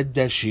said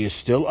that she is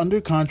still under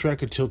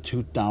contract until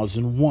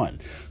 2001.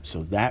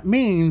 So that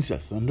means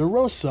that Thunder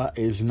Rosa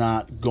is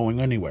not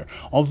going anywhere.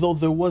 Although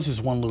there was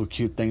this one little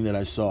cute thing that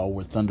I saw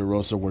with Thunder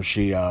Rosa where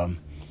she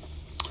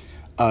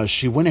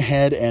went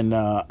ahead and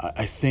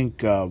I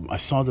think I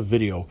saw the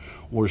video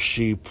where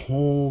she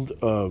pulled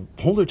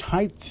her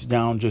tights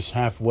down just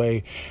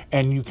halfway,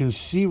 and you can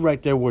see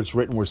right there where it's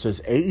written where it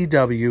says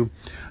AEW,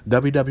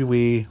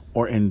 WWE,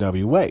 or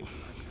NWA.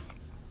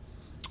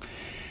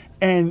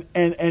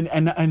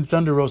 And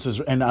Thunder Rosa's,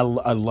 and I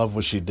love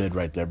what she did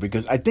right there,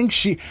 because I think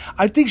she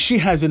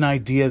has an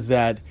idea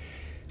that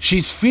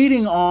she's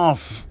feeding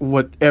off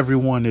what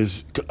everyone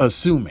is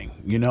assuming,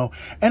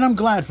 and I'm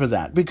glad for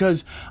that,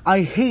 because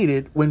I hate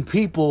it when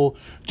people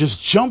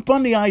just jump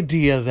on the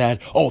idea that,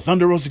 oh,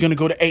 Thunder Rosa is going to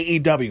go to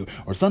AEW,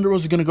 or Thunder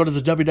Rosa is going to go to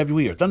the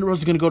WWE, or Thunder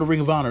Rosa is going to go to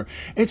Ring of Honor.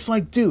 It's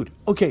like, dude,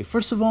 okay,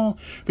 first of all,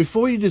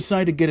 before you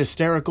decide to get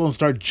hysterical and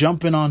start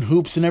jumping on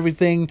hoops and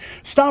everything,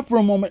 stop for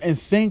a moment and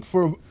think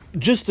for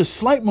just a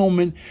slight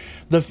moment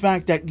the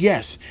fact that,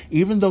 yes,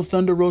 even though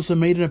Thunder Rosa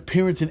made an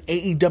appearance in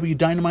AEW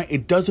Dynamite,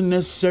 it doesn't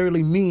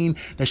necessarily mean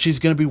that she's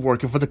going to be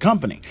working for the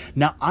company.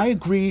 Now, I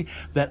agree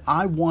that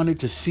I wanted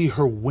to see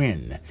her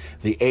win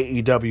the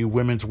AEW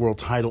Women's World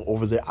title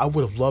over there. I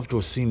would have loved to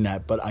have seen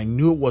that, but I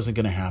knew it wasn't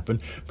going to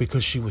happen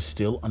because she was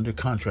still under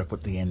contract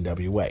with the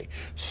NWA.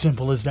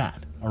 Simple as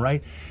that, all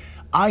right?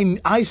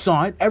 I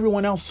saw it.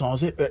 Everyone else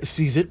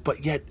sees it,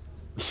 but yet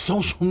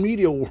social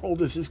media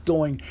world is just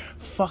going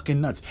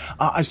fucking nuts.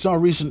 I saw a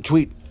recent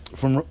tweet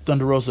from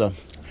Thunder Rosa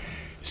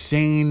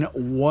saying,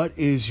 "What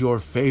is your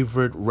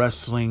favorite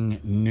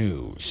wrestling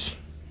news?"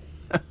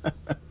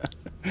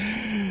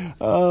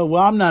 Well,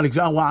 I'm not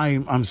exactly.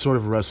 Well, I'm sort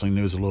of wrestling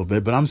news a little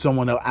bit, but I'm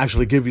someone that'll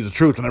actually give you the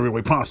truth in every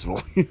way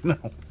possible,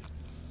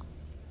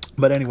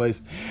 But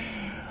anyways,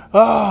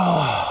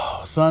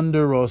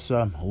 Thunder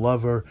Rosa,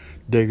 love her,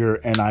 dig her,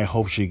 and I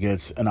hope she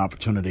gets an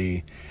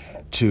opportunity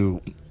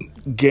to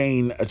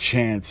gain a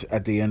chance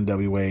at the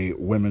NWA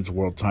Women's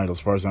World title.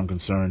 As far as I'm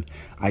concerned,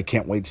 I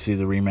can't wait to see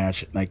the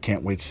rematch, and I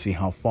can't wait to see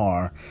how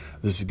far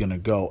this is gonna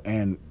go.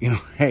 And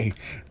hey,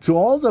 to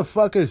all the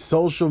fucking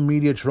social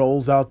media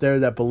trolls out there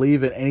that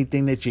believe in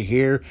anything that you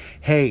hear,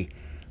 hey,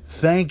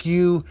 thank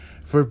you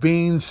for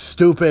being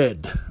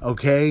stupid,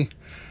 okay?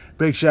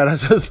 Big shout out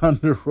to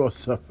Thunder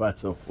Rosa, by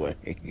the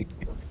way.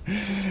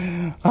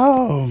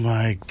 Oh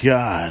my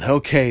God.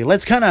 Okay,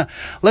 let's kind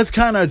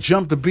of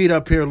jump the beat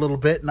up here a little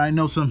bit, and I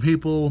know some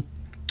people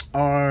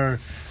are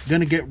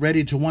gonna get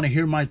ready to want to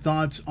hear my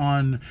thoughts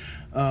on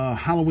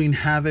Halloween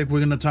Havoc.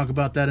 We're gonna talk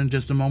about that in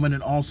just a moment,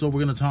 and also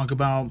we're gonna talk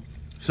about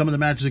some of the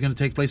matches that are gonna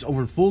take place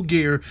over Full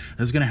Gear.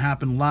 That's gonna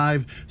happen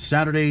live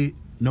Saturday,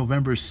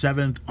 November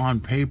 7th on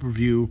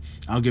pay-per-view.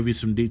 I'll give you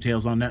some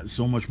details on that and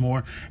so much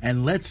more.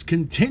 And let's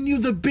continue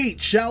the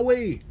beat, shall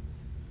we?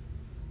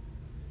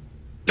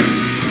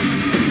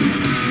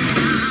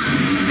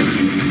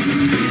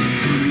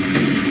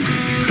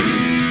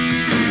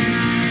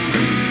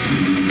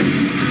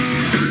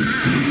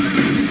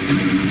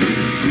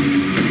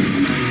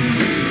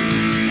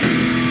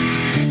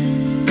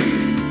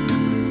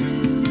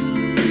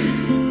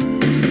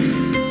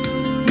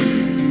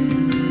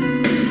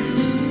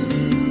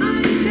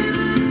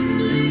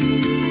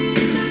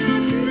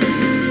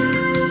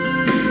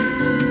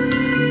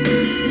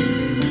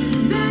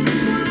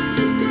 That's what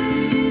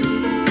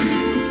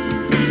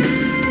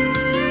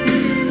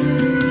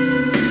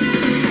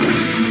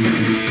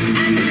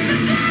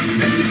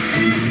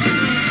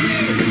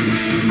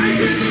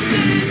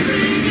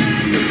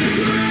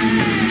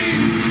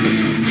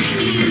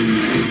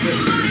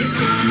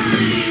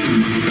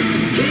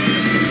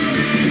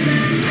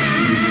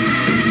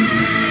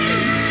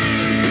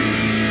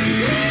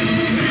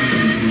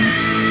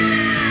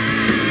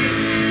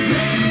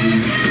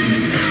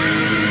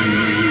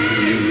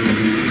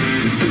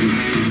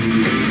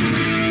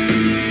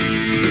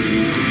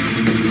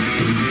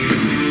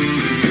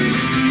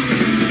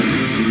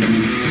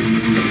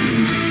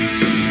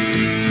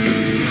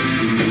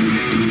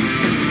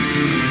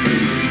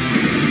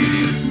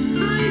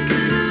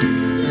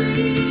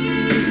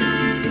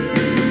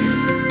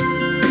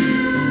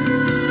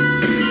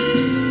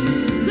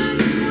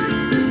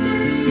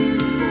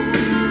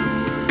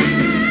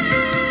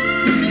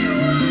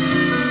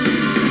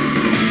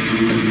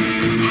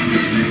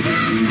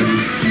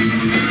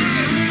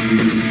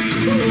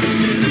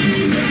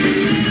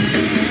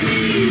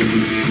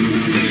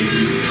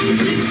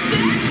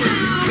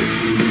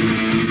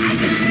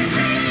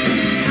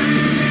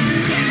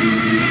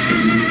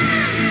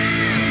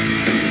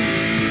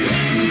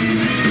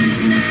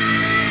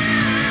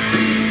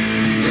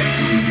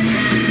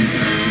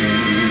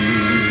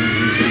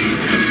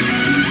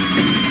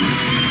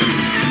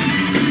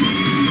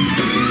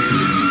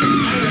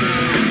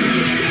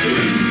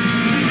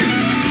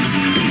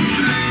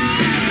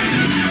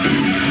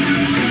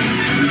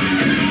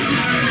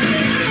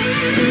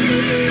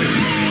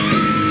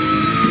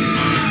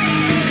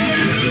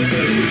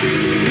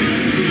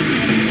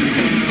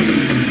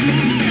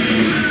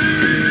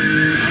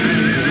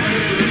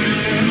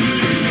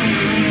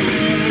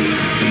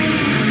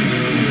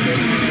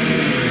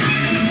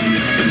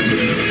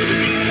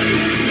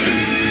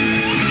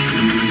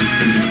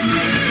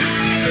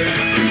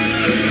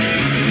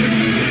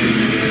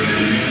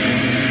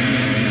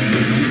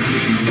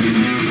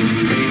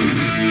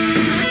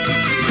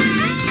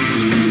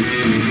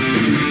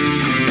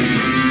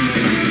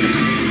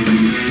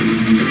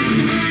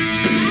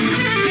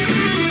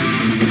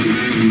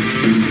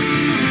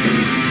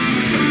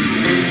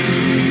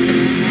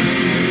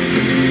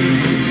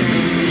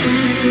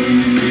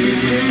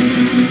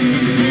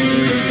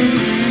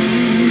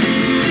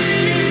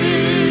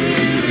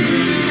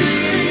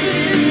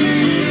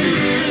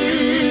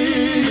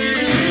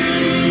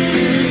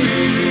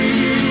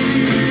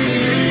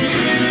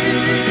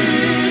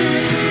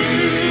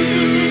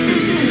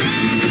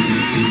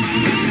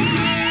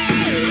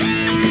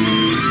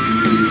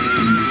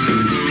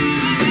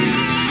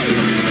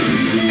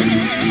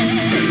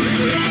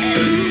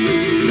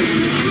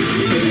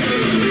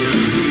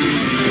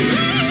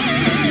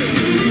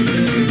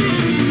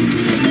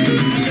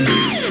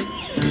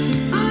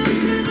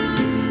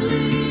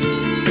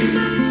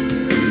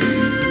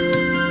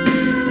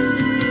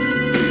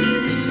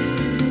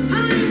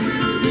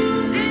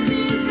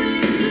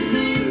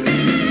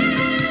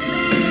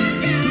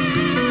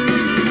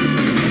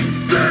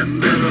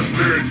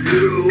must make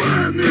you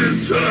an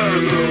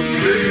eternal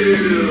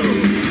deal.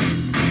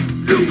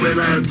 You will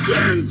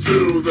attend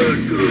to the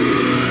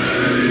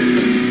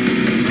graves.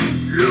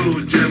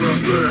 You'll give us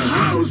the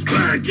house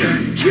back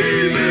and keep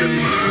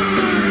in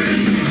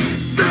mind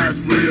that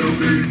we'll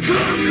be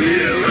come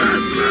here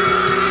at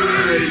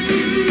night.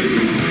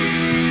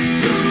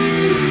 So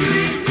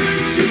make the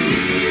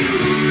deal.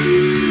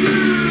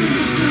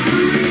 The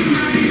starry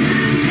night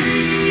and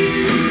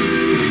anyone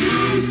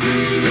belongs to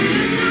the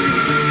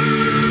dawn.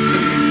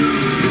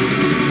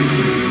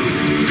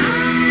 I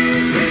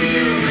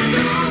feel the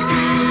dawn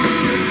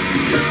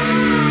coming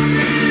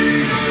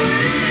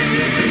away.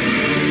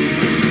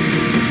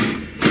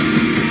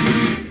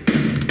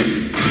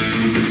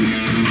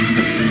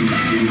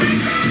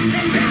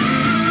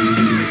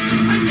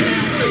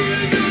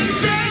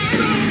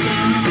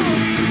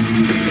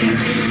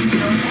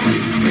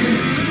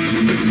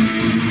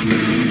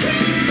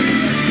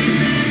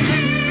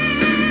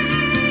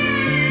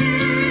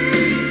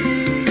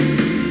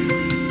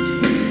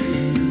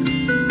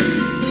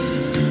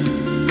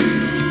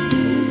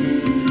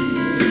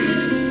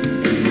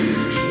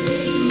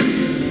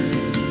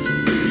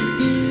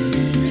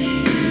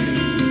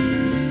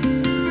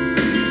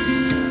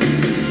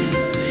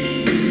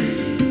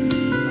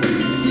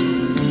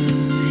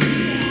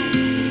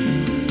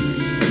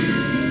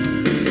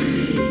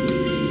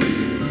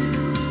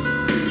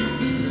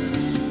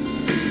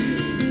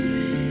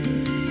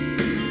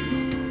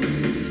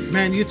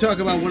 Man, you talk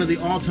about one of the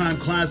all-time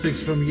classics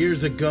from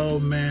years ago,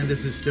 man.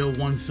 This is still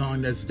one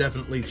song that's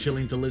definitely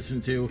chilling to listen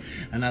to,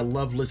 and I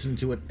love listening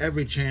to it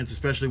every chance,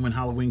 especially when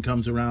Halloween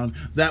comes around.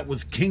 That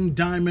was King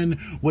Diamond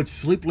with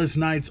Sleepless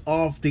Nights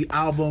off the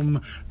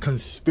album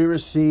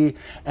Conspiracy.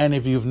 And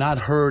if you've not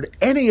heard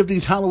any of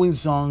these Halloween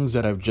songs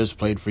that I've just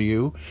played for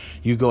you,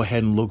 you go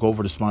ahead and look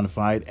over to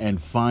Spotify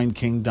and find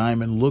King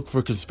Diamond, look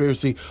for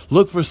Conspiracy,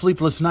 look for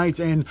Sleepless Nights,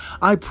 and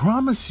I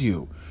promise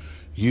you,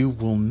 you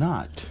will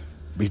not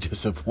be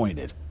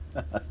disappointed.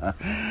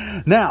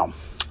 Now,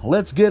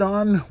 let's get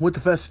on with the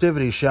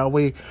festivities, shall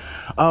we?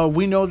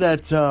 We know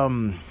that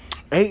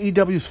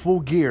AEW's Full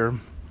Gear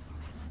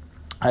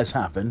has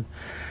happened.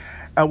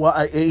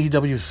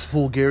 AEW's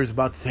Full Gear is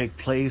about to take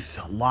place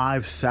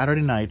live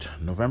Saturday night,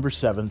 November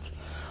 7th,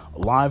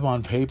 live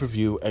on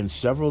pay-per-view, and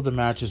several of the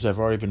matches have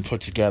already been put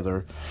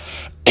together.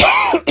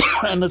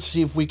 And let's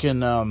see if we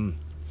can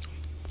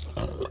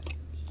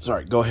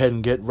go ahead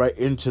and get right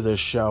into this,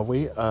 shall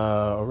we?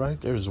 All right,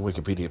 there's a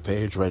Wikipedia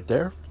page right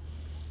there.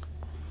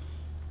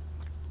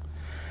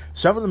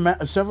 Several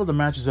of the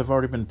matches have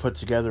already been put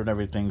together and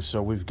everything,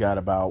 so we've got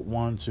about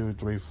 1, 2,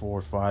 3,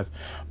 4, 5,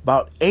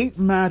 about 8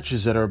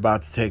 matches that are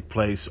about to take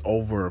place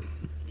over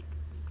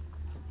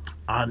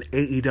on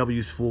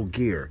AEW's Full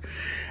Gear.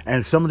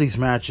 And some of these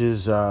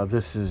matches,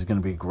 this is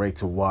going to be great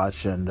to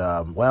watch, and,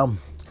 well,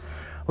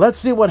 let's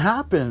see what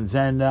happens,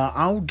 and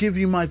I'll give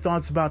you my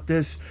thoughts about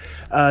this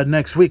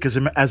next week. As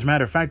a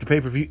matter of fact, the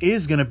pay-per-view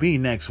is going to be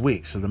next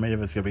week, so the main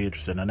event's going to be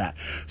interested in that.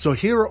 So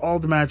here are all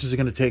the matches that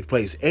are going to take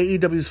place.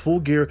 AEW's Full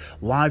Gear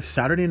live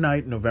Saturday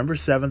night, November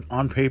 7th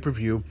on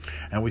pay-per-view,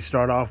 and we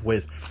start off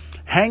with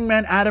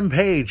Hangman Adam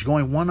Page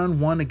going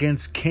one-on-one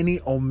against Kenny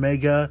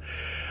Omega.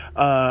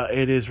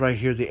 It is right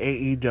here, the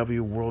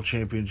AEW World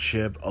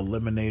Championship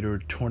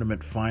Eliminator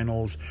Tournament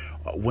Finals.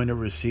 Winner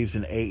receives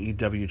an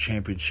AEW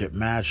Championship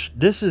match.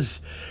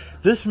 This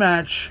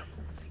match,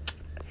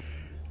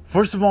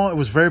 first of all, it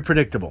was very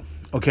predictable,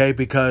 okay?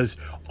 Because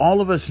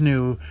all of us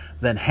knew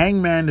that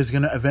Hangman is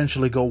going to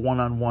eventually go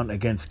one-on-one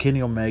against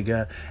Kenny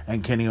Omega,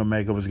 and Kenny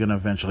Omega was going to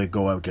eventually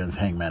go up against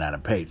Hangman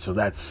Adam Page. So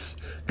that's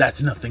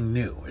nothing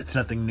new. It's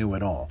nothing new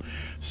at all.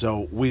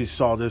 So we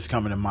saw this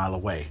coming a mile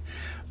away.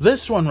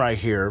 This one right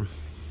here,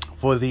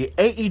 for the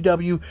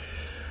AEW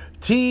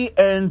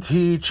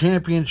TNT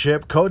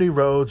Championship, Cody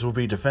Rhodes will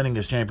be defending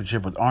his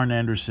championship with Arn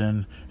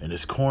Anderson in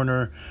his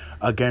corner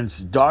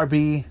against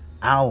Darby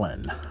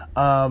Allin.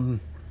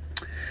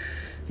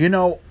 You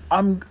know,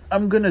 I'm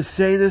gonna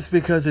say this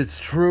because it's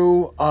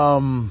true.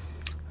 Why?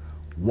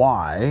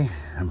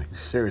 I mean,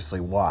 seriously,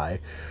 why?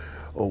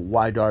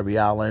 Why Darby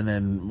Allin?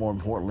 And more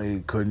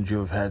importantly, couldn't you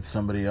have had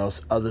somebody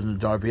else other than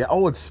Darby?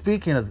 Oh, and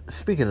speaking of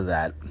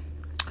that.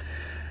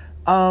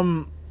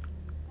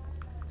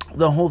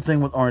 The whole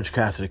thing with Orange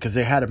Cassidy, because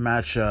they had a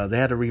match, they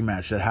had a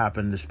rematch that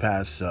happened this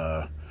past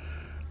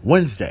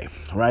Wednesday,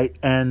 right?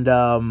 And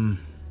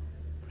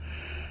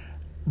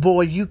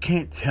boy, you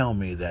can't tell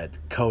me that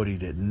Cody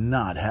did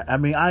not have. I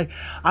mean, I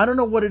don't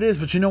know what it is,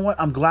 but you know what?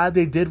 I'm glad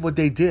they did what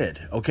they did,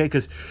 okay?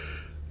 Because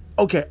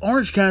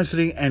Orange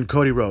Cassidy and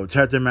Cody Rhodes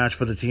had their match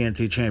for the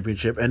TNT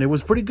Championship, and it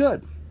was pretty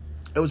good.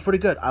 It was pretty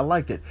good. I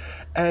liked it,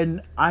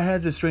 and I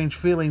had this strange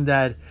feeling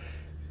that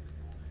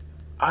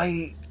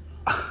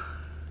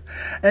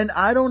and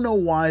I don't know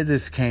why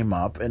this came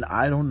up, and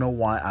I don't know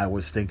why I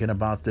was thinking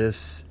about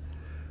this,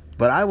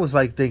 but I was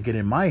like thinking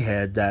in my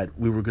head that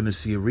we were going to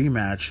see a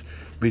rematch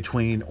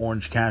between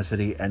Orange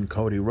Cassidy and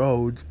Cody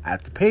Rhodes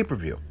at the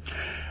pay-per-view.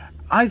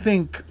 I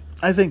think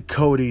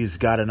Cody's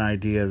got an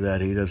idea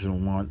that he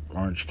doesn't want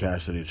Orange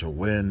Cassidy to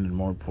win, and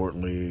more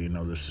importantly, you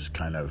know, this is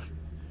kind of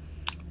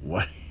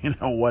what,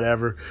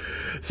 whatever.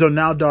 So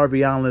now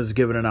Darby Allin is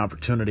given an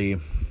opportunity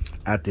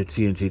at the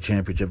TNT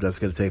Championship that's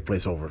going to take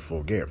place over at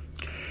Full Gear.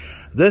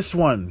 This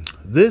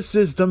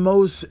is the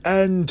most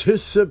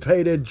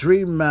anticipated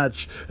dream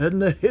match in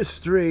the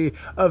history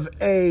of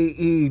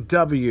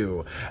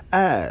AEW,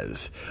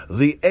 as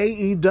the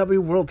AEW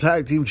World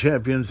Tag Team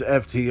Champions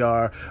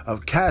FTR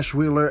of Cash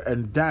Wheeler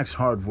and Dax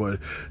Hardwood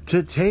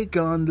to take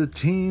on the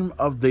team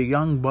of the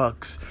Young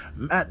Bucks,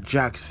 Matt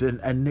Jackson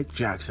and Nick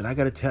Jackson. I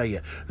gotta tell you,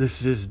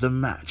 this is the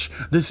match.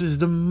 This is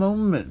the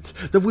moment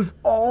that we've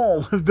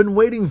all have been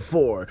waiting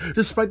for,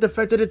 despite the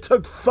fact that it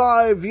took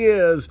 5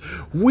 years.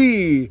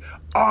 We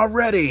are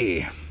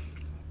ready.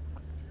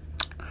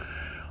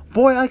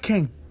 Boy, I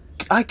can't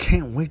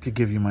wait to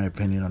give you my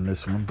opinion on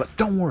this one, but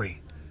don't worry,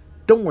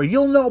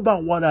 you'll know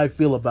about what I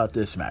feel about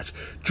this match.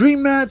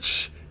 Dream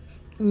match?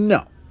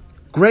 No.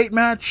 Great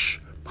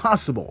match?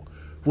 Possible.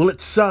 Will it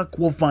suck?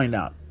 We'll find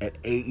out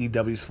at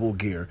AEW's Full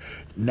Gear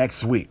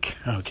next week,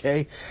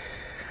 okay?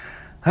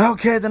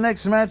 Okay, the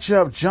next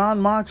matchup, Jon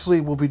Moxley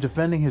will be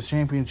defending his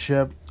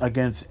championship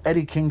against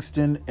Eddie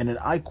Kingston in an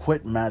I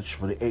Quit match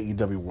for the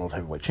AEW World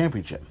Heavyweight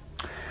Championship.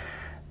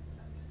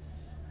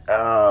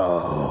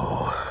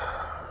 Oh,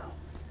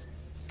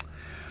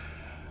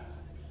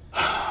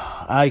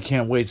 I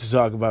can't wait to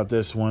talk about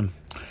this one.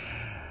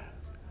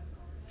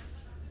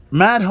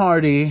 Matt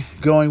Hardy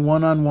going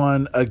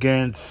one-on-one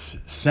against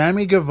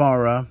Sammy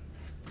Guevara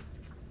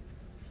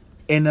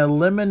in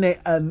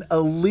an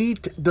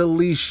elite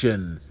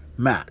deletion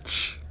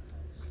match.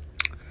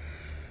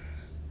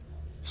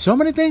 So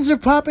many things are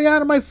popping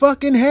out of my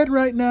fucking head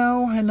right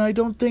now, and I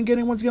don't think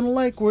anyone's gonna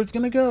like where it's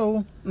gonna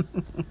go.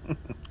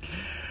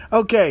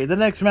 Okay, the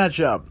next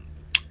matchup.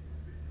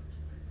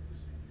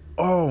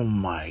 Oh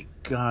my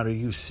God, are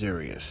you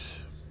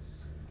serious?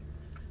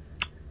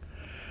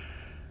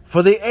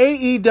 For the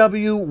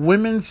AEW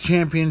Women's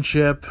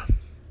Championship,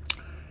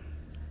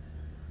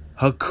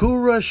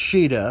 Hikaru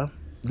Shida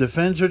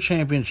defends her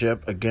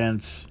championship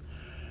against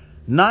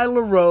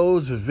Nyla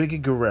Rose with Vicky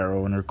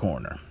Guerrero in her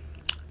corner.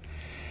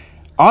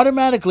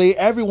 Automatically,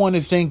 everyone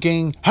is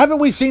thinking, haven't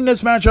we seen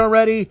this match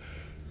already?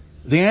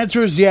 The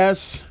answer is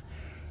yes.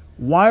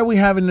 Why are we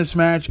having this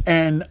match?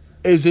 And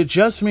is it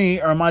just me,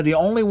 or am I the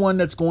only one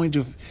that's going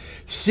to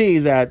see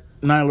that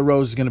Nyla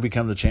Rose is going to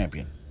become the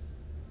champion?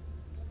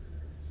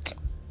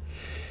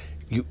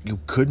 You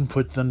couldn't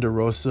put Thunder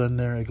Rosa in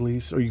there, at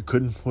least, or you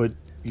couldn't put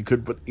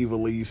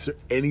Ivelisse or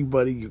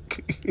anybody.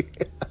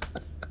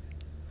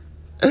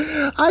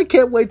 I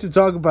can't wait to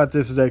talk about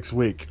this next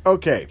week.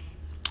 Okay,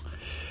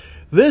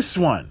 this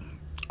one.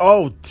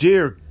 Oh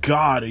dear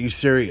God, are you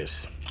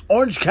serious?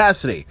 Orange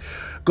Cassidy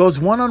goes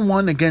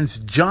one-on-one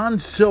against John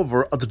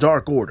Silver of the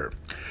Dark Order.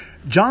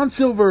 John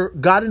Silver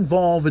got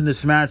involved in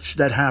this match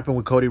that happened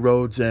with Cody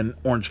Rhodes and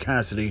Orange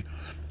Cassidy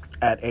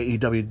at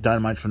AEW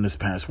Dynamite from this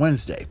past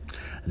Wednesday.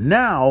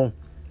 Now,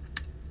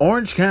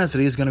 Orange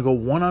Cassidy is going to go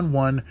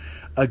one-on-one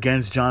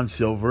against John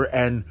Silver,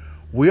 and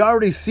we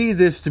already see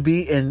this to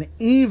be an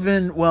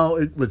even, well,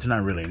 it's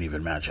not really an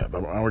even matchup.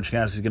 Orange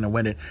Cassidy is going to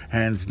win it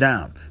hands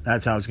down.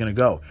 That's how it's going to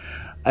go.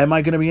 Am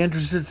I going to be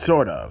interested?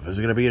 Sort of. Is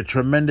it going to be a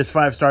tremendous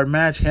 5-star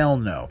match? Hell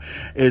no.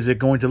 Is it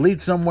going to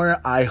lead somewhere?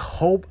 I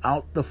hope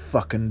out the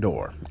fucking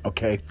door.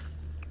 Okay?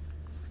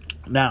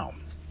 Now,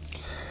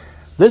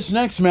 this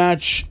next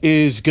match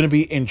is going to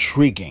be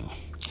intriguing.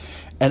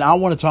 And I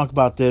want to talk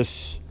about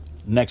this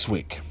next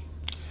week.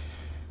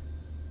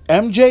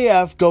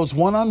 MJF goes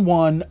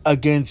one-on-one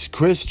against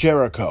Chris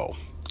Jericho.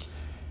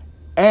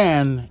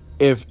 And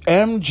if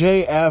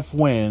MJF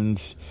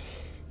wins,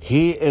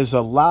 he is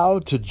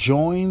allowed to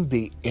join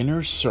the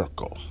Inner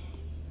Circle.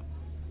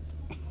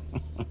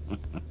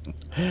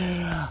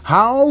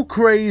 How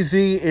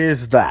crazy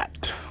is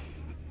that?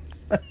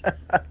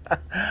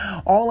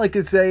 All I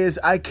can say is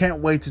I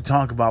can't wait to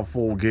talk about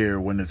Full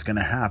Gear when it's going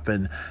to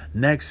happen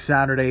next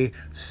Saturday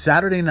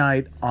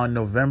night on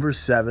November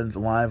 7th,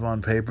 live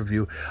on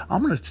pay-per-view.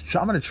 I'm going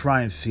to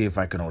try and see if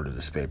I can order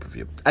this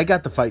pay-per-view. I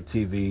got the Fight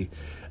TV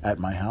at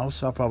my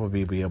house. I'll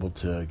probably be able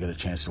to get a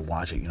chance to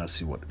watch it,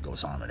 see what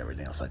goes on and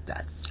everything else like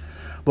that.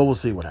 But we'll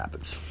see what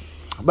happens.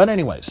 But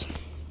anyways,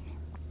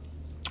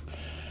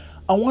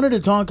 I wanted to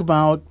talk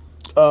about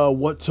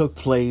what took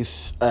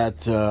place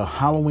at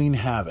Halloween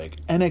Havoc,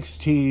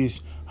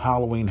 NXT's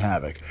Halloween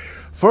Havoc.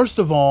 First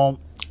of all,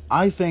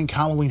 I think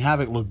Halloween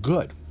Havoc looked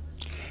good.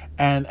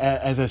 And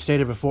as I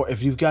stated before,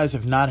 if you guys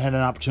have not had an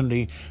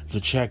opportunity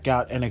to check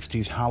out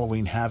NXT's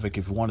Halloween Havoc,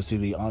 if you want to see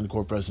the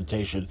encore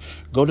presentation,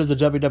 go to the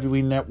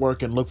WWE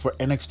Network and look for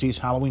NXT's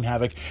Halloween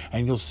Havoc,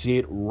 and you'll see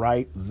it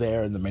right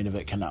there in the main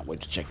event. Cannot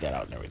wait to check that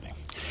out and everything.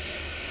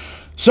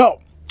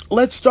 So,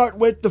 let's start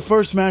with the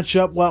first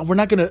matchup. Well, we're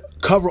not going to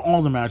cover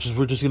all the matches.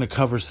 We're just going to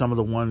cover some of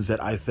the ones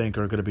that I think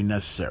are going to be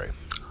necessary.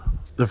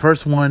 The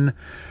first one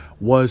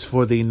was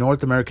for the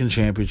North American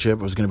Championship.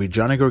 It was going to be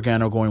Johnny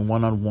Gargano going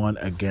one-on-one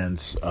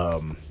against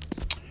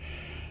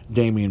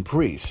Damian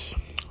Priest.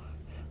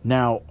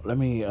 Now, let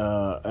me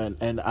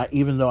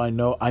even though I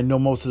know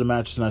most of the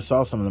matches and I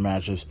saw some of the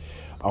matches,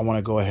 I want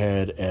to go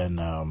ahead and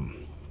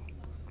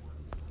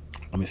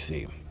let me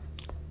see.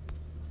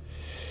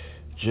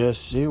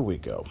 Here we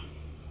go.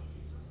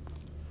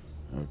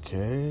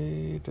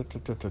 Okay.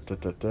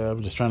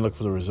 I'm just trying to look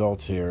for the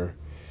results here.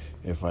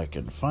 If I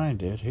can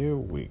find it. Here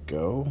we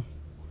go.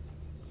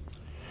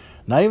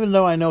 Now, even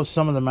though I know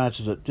some of the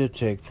matches that did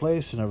take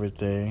place and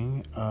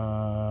everything,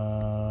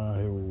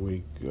 here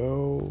we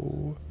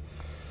go.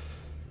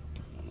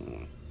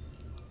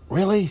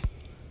 Really?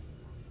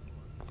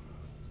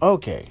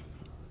 Okay.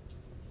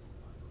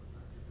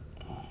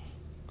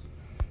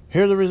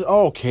 Here are the results.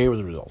 Okay, here are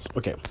the results.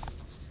 Okay.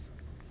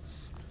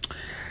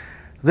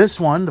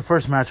 This one, the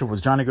first matchup was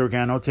Johnny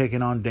Gargano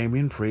taking on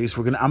Damian Priest.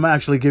 I'm gonna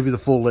actually give you the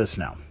full list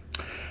now.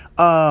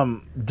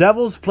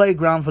 Devil's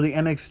Playground for the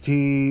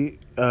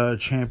NXT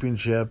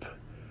Championship.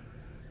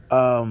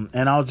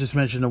 And I'll just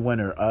mention the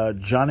winner.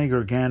 Johnny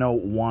Gargano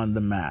won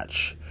the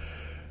match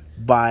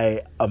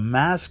by a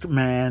masked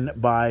man,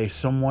 by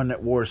someone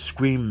that wore a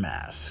Scream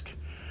mask.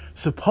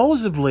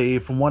 Supposedly,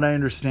 from what I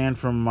understand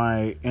from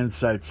my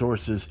inside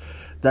sources,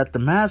 that the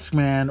masked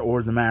man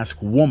or the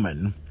masked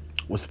woman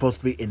was supposed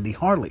to be Indy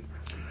Harley.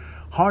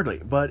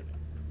 But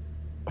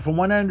from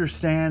what I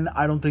understand,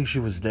 I don't think she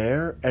was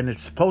there, and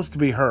it's supposed to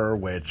be her,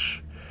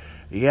 which,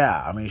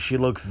 yeah, I mean, she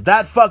looks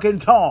that fucking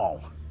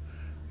tall.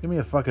 Give me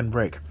a fucking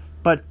break.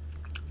 But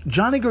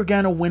Johnny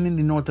Gargano winning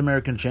the North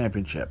American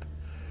Championship.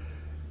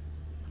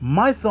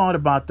 My thought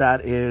about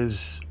that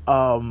is,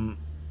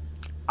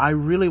 I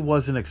really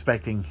wasn't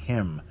expecting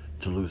him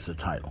to lose the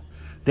title.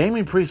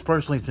 Damian Priest,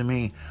 personally, to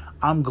me,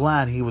 I'm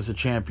glad he was a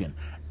champion.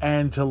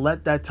 And to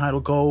let that title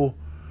go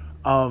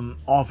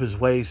off his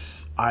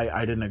waist,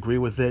 I didn't agree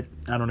with it.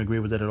 I don't agree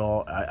with it at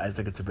all. I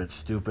think it's a bit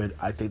stupid.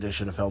 I think they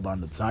should have held on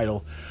to the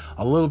title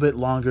a little bit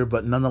longer,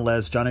 but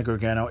nonetheless, Johnny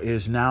Gargano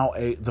is now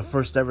the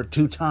first ever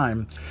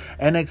two-time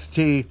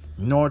NXT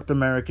North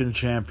American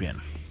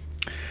champion.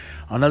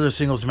 Another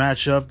singles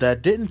matchup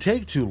that didn't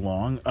take too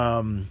long.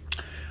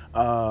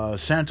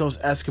 Santos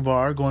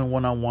Escobar going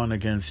one-on-one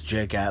against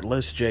Jake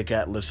Atlas. Jake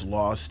Atlas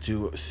lost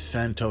to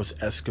Santos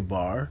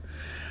Escobar.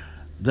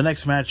 The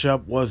next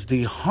matchup was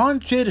the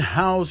Haunted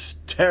House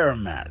Terror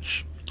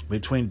match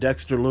between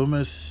Dexter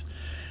Lumis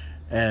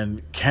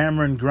and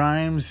Cameron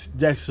Grimes.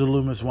 Dexter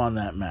Lumis won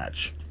that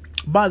match.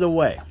 By the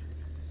way,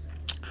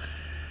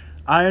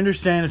 I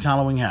understand it's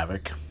Halloween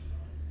Havoc.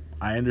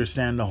 I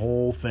understand the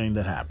whole thing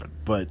that happened,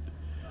 but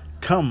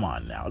come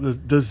on now.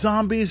 The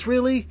zombies,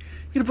 really?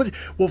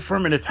 Well,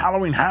 Furman, it's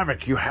Halloween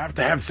Havoc. You have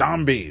to have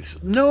zombies.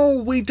 No,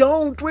 we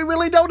don't. We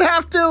really don't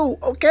have to,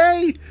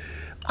 okay?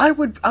 I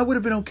would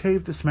have been okay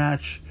with this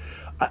match.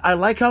 I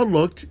like how it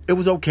looked. It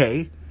was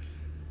okay.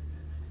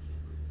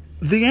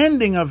 The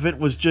ending of it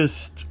was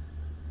just,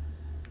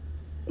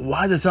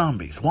 why the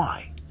zombies?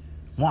 Why?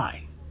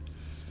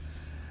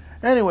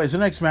 Anyways, the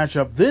next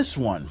matchup, this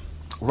one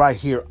right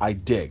here, I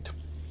digged.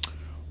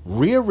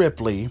 Rhea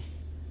Ripley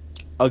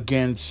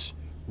against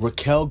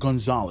Raquel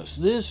Gonzalez.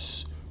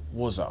 This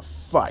was a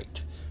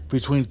fight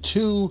between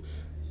two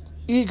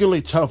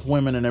eagerly tough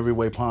women in every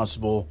way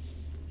possible.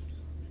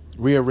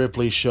 Rhea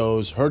Ripley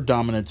shows her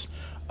dominance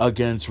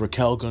against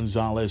Raquel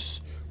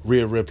Gonzalez.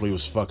 Rhea Ripley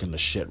was fucking the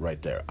shit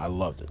right there. I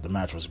loved it. The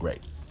match was great.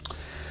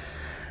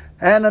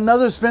 And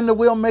another spin the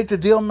wheel, make the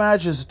deal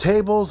match is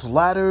tables,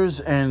 ladders,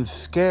 and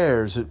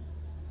scares.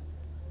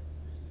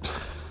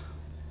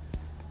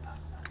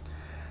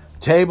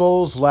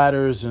 Tables,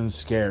 ladders, and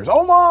scares.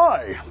 Oh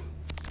my!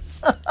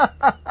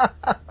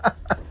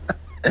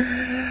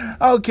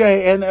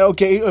 Okay, Io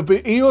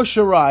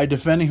Shirai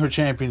defending her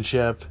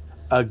championship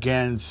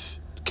against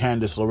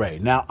Candice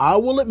LeRae. Now, I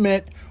will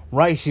admit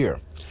right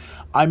here,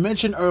 I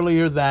mentioned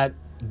earlier that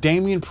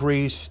Damian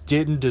Priest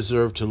didn't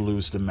deserve to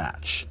lose the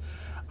match.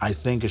 I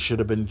think it should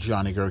have been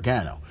Johnny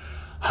Gargano.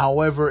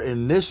 However,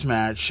 in this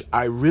match,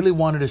 I really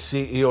wanted to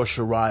see Io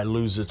Shirai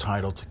lose the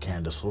title to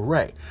Candice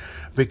LeRae,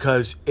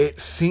 because it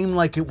seemed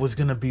like it was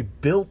going to be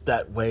built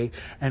that way,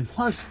 and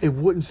plus, it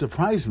wouldn't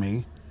surprise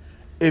me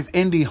if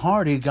Indy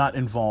Hardy got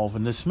involved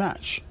in this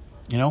match.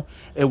 You know,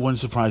 it wouldn't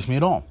surprise me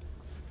at all.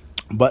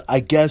 But I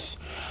guess,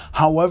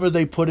 however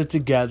they put it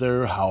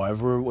together,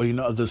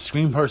 the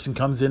Scream person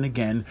comes in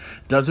again,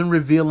 doesn't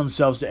reveal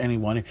themselves to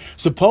anyone.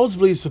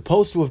 Supposedly, it's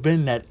supposed to have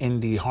been that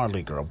Indy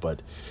Harley girl,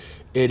 but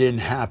it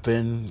didn't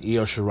happen.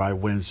 Io Shirai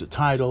wins the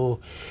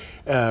title,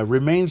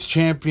 remains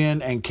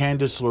champion, and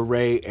Candice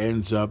LeRae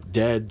ends up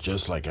dead,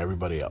 just like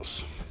everybody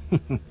else.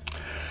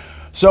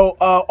 So,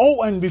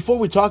 and before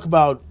we talk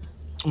about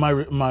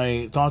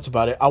my thoughts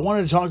about it, I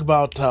wanted to talk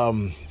about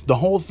the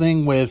whole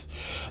thing with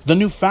the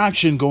new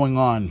faction going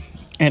on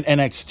in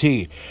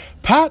NXT.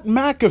 Pat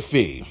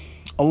McAfee,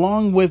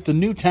 along with the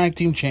new tag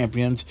team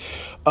champions,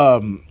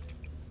 Danny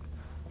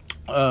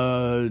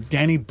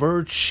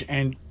Burch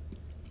and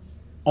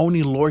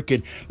Oney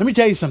Lorcan. Let me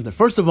tell you something.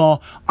 First of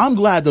all, I'm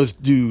glad those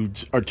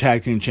dudes are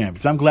tag team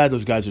champions. I'm glad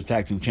those guys are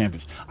tag team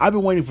champions. I've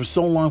been waiting for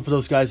so long for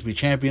those guys to be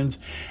champions,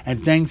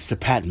 and thanks to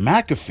Pat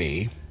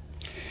McAfee,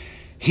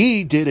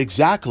 he did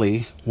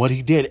exactly what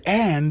he did.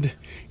 And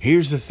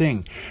here's the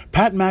thing.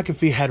 Pat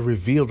McAfee had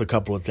revealed a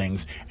couple of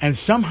things. And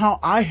somehow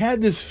I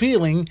had this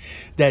feeling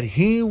that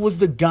he was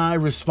the guy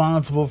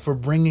responsible for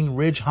bringing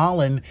Ridge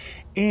Holland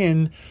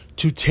in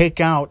to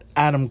take out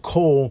Adam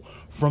Cole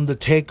from the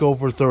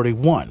TakeOver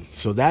 31.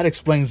 So that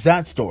explains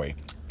that story.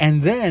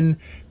 And then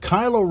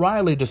Kyle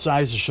O'Reilly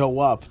decides to show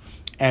up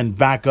and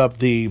back up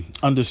the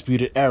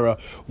Undisputed Era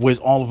with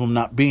all of them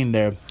not being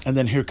there. And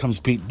then here comes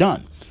Pete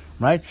Dunne,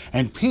 right?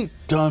 And Pete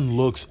Dunne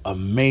looks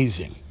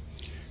amazing.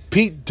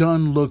 Pete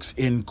Dunne looks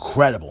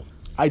incredible.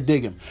 I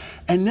dig him.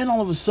 And then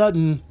all of a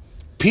sudden,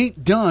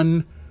 Pete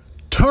Dunne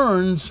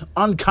turns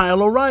on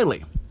Kyle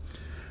O'Reilly.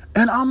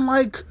 And I'm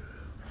like,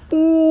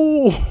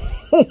 ooh,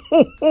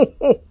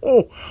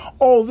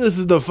 oh, this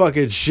is the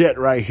fucking shit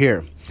right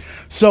here.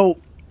 So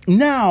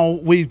now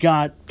we've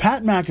got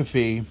Pat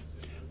McAfee,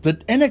 the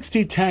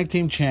NXT Tag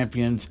Team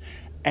Champions,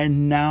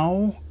 and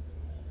now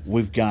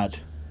we've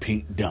got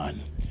Pete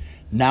Dunne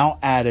now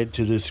added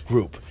to this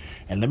group.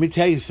 And let me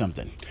tell you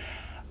something.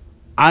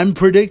 I'm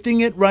predicting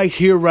it right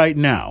here, right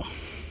now.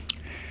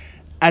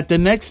 At the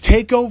next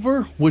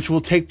TakeOver, which will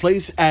take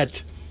place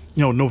at,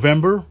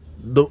 November,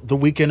 the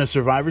weekend of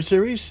Survivor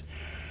Series,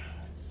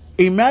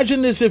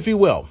 imagine this, if you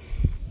will.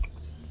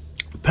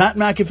 Pat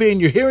McAfee,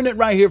 and you're hearing it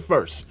right here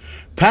first.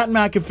 Pat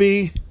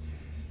McAfee,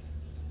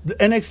 the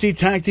NXT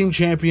Tag Team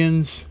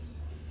Champions,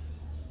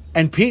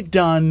 and Pete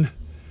Dunne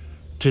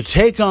to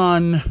take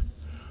on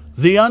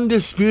the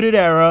Undisputed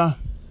Era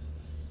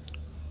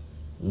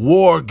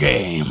War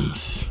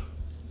Games.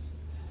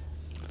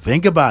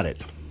 Think about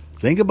it.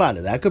 Think about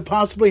it. That could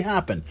possibly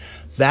happen.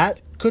 That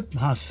could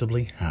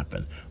possibly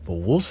happen. But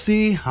we'll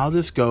see how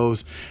this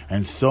goes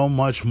and so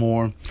much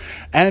more.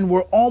 And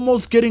we're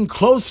almost getting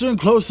closer and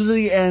closer to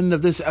the end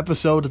of this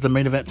episode of the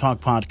Main Event Talk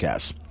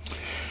podcast.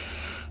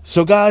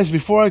 So guys,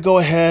 before I go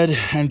ahead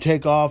and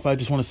take off, I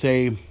just want to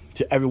say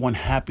to everyone,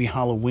 happy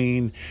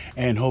Halloween,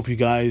 and hope you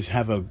guys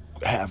have a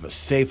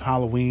safe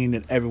Halloween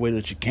in every way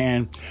that you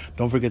can.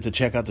 Don't forget to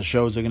check out the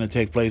shows that are going to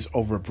take place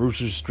over at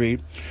Brewster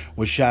Street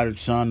with Shattered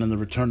Sun and the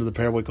Return of the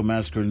Parawaco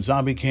Massacre and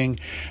Zombie King.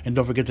 And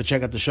don't forget to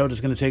check out the show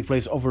that's going to take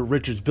place over at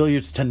Richard's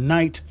Billiards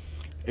tonight.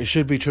 It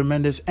should be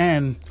tremendous.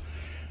 And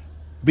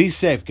be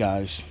safe,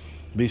 guys.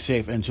 Be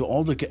safe. And to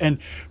all and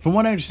from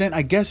what I understand,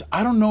 I guess,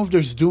 I don't know if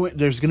there's going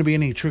to be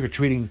any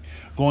trick-or-treating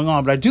going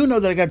on, but I do know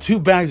that I got 2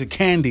 bags of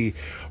candy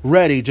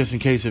ready just in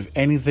case if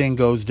anything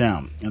goes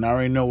down. And I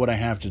already know what I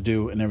have to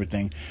do and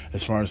everything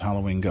as far as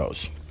Halloween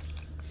goes.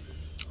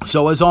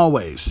 So as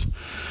always,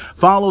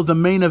 follow the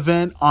Main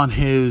Event on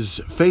his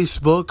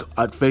Facebook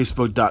at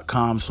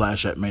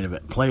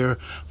facebook.com/@maineventplayer.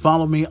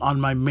 Follow me on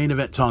my Main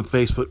Event Talk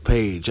Facebook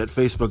page at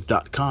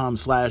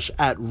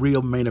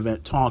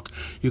facebook.com/@realmaineventtalk.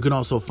 You can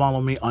also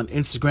follow me on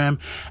Instagram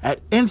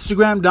at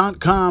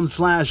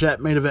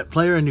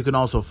instagram.com/@maineventplayer. And you can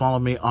also follow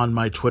me on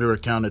my Twitter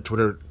account at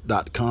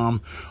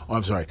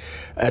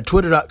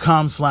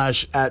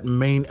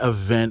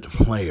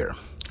twitter.com/@maineventplayer.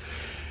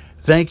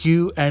 Thank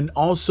you, and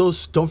also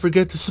don't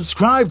forget to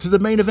subscribe to the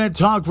Main Event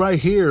Talk right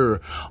here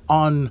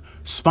on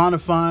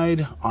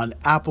Spotify, on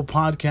Apple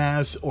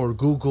Podcasts, or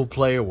Google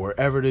Play, or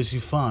wherever it is you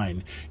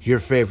find your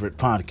favorite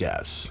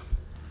podcasts.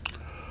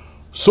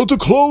 So to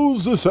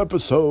close this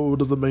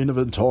episode of the Main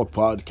Event Talk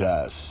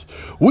podcast,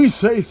 we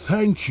say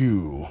thank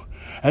you,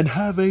 and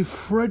have a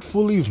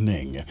frightful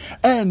evening,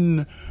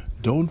 and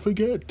don't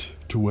forget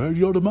to wear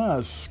your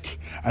mask,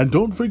 and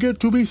don't forget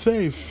to be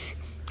safe,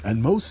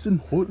 and most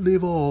importantly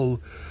of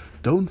all,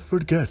 don't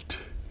forget,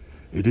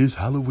 it is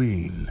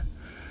Halloween.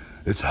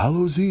 It's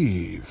Hallows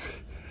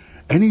Eve.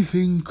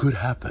 Anything could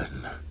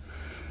happen.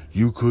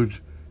 You could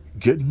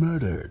get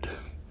murdered.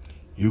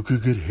 You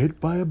could get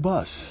hit by a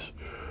bus.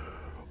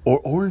 Or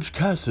Orange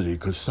Cassidy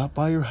could stop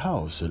by your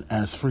house and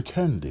ask for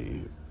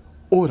candy.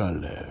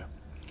 Orale.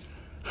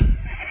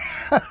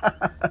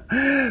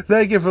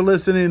 Thank you for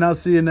listening. I'll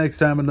see you next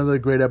time. Another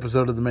great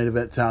episode of the Main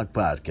Event Talk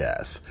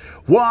podcast.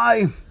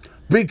 Why?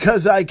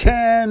 Because I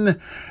can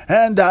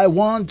and I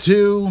want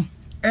to.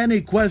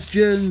 Any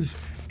questions?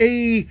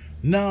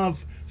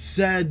 Enough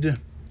said.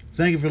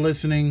 Thank you for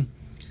listening.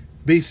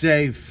 Be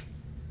safe.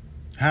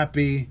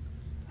 Happy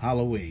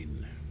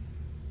Halloween.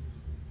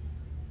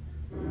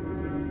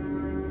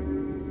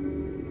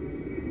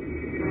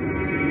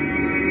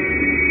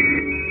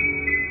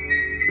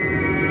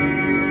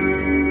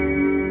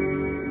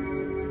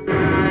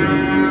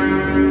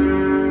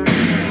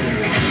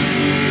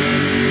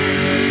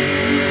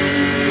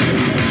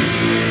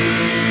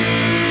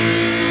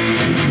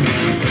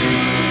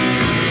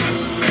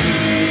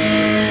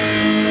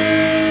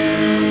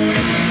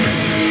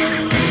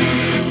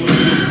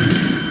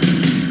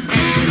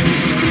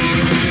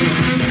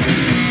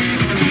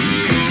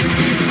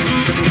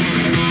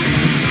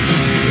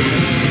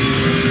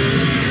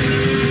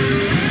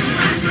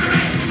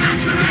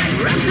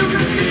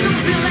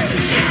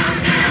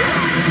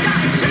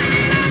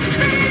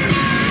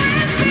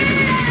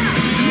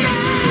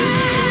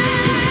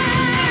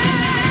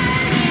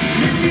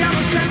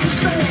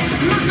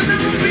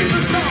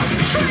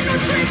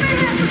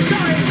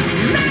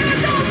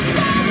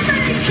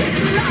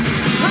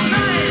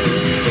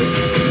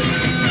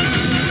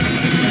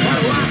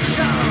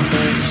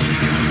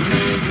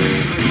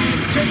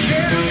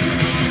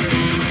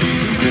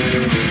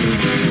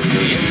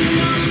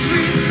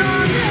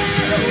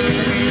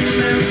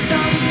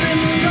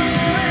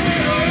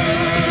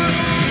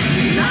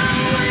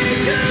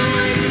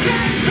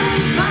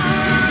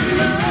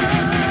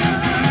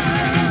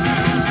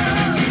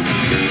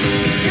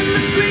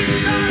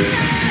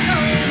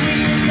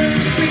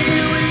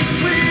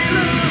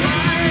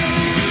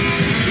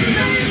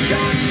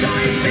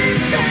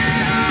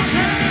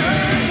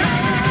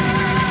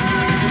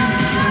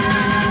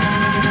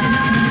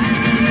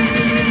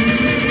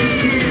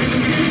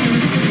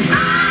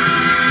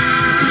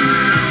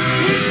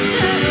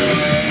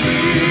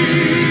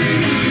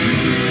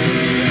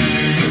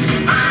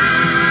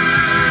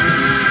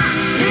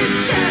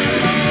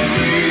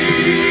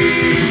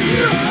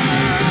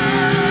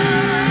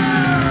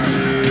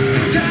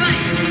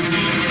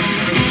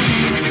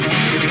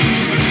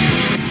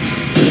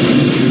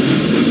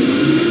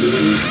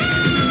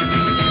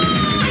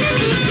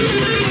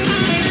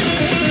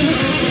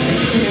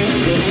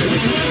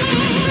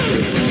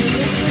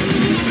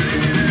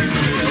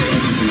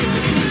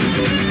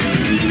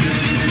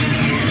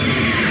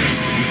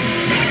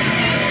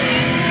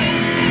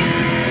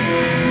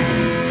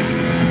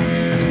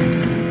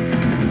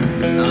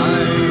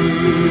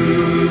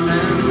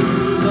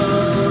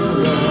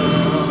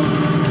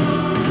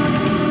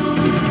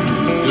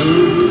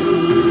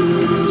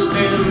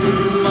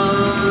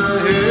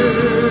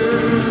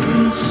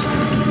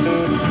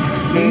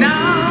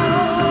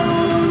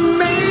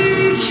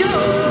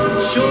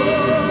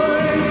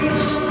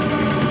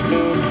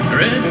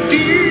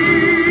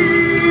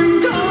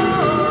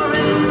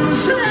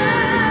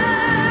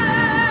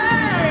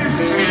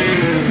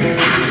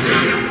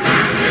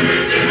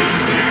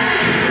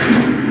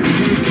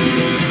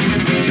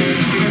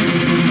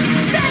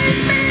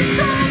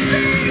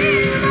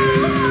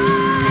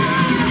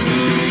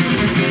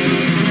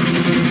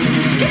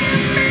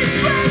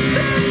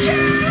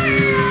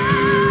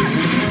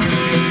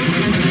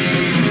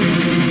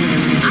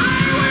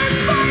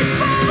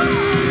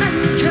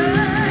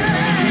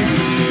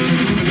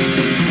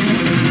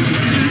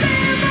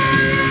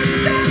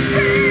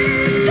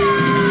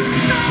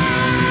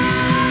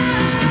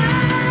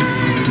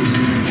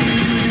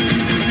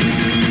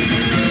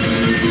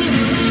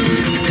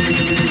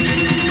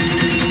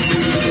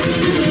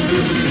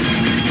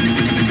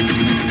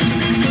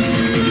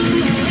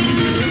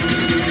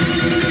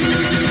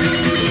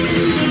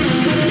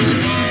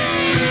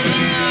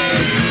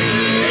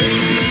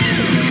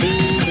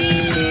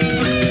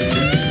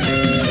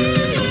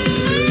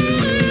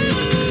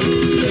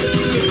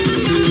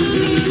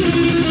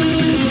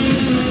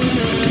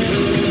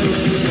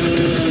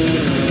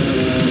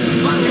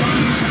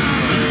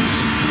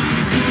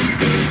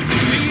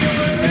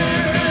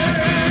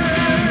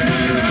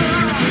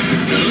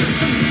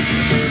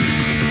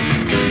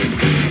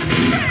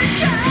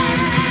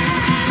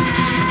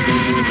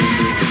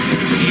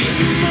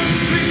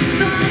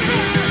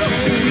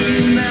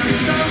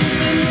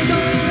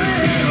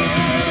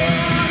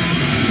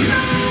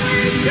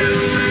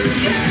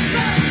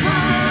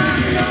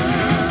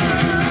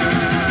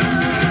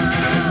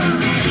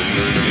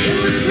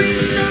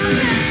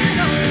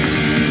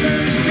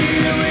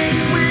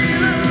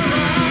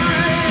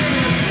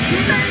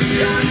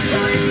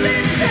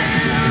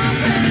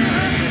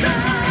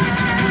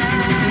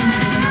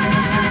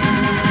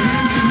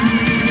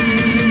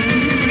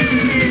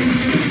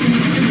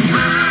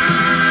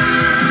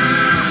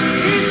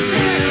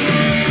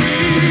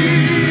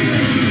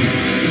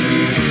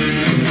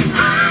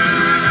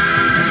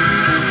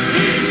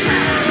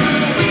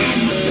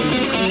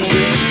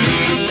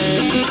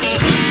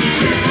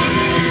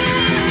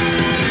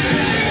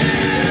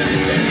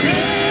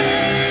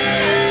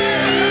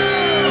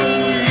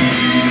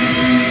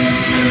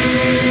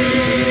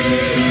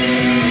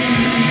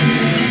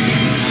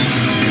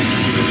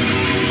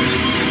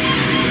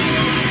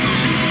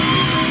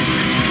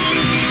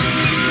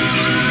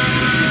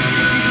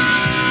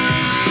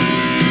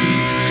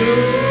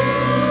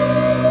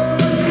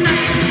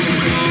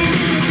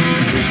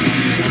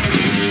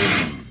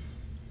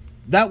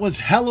 That was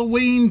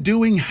Halloween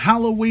doing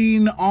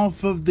Halloween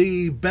off of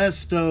the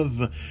Best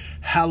of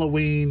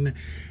Halloween.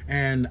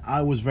 And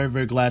I was very,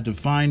 very glad to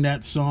find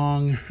that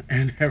song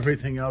and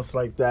everything else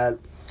like that.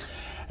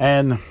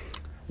 And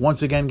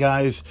once again,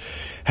 guys,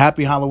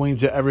 happy Halloween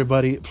to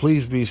everybody.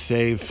 Please be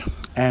safe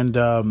and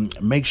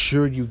make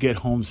sure you get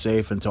home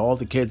safe. And to all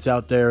the kids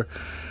out there,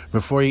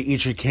 before you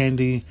eat your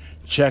candy,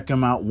 check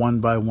them out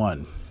one by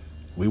one.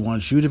 We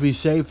want you to be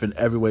safe in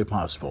every way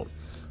possible.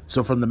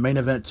 So from the Main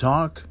Event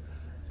Talk,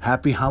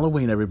 happy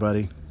Halloween,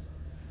 everybody.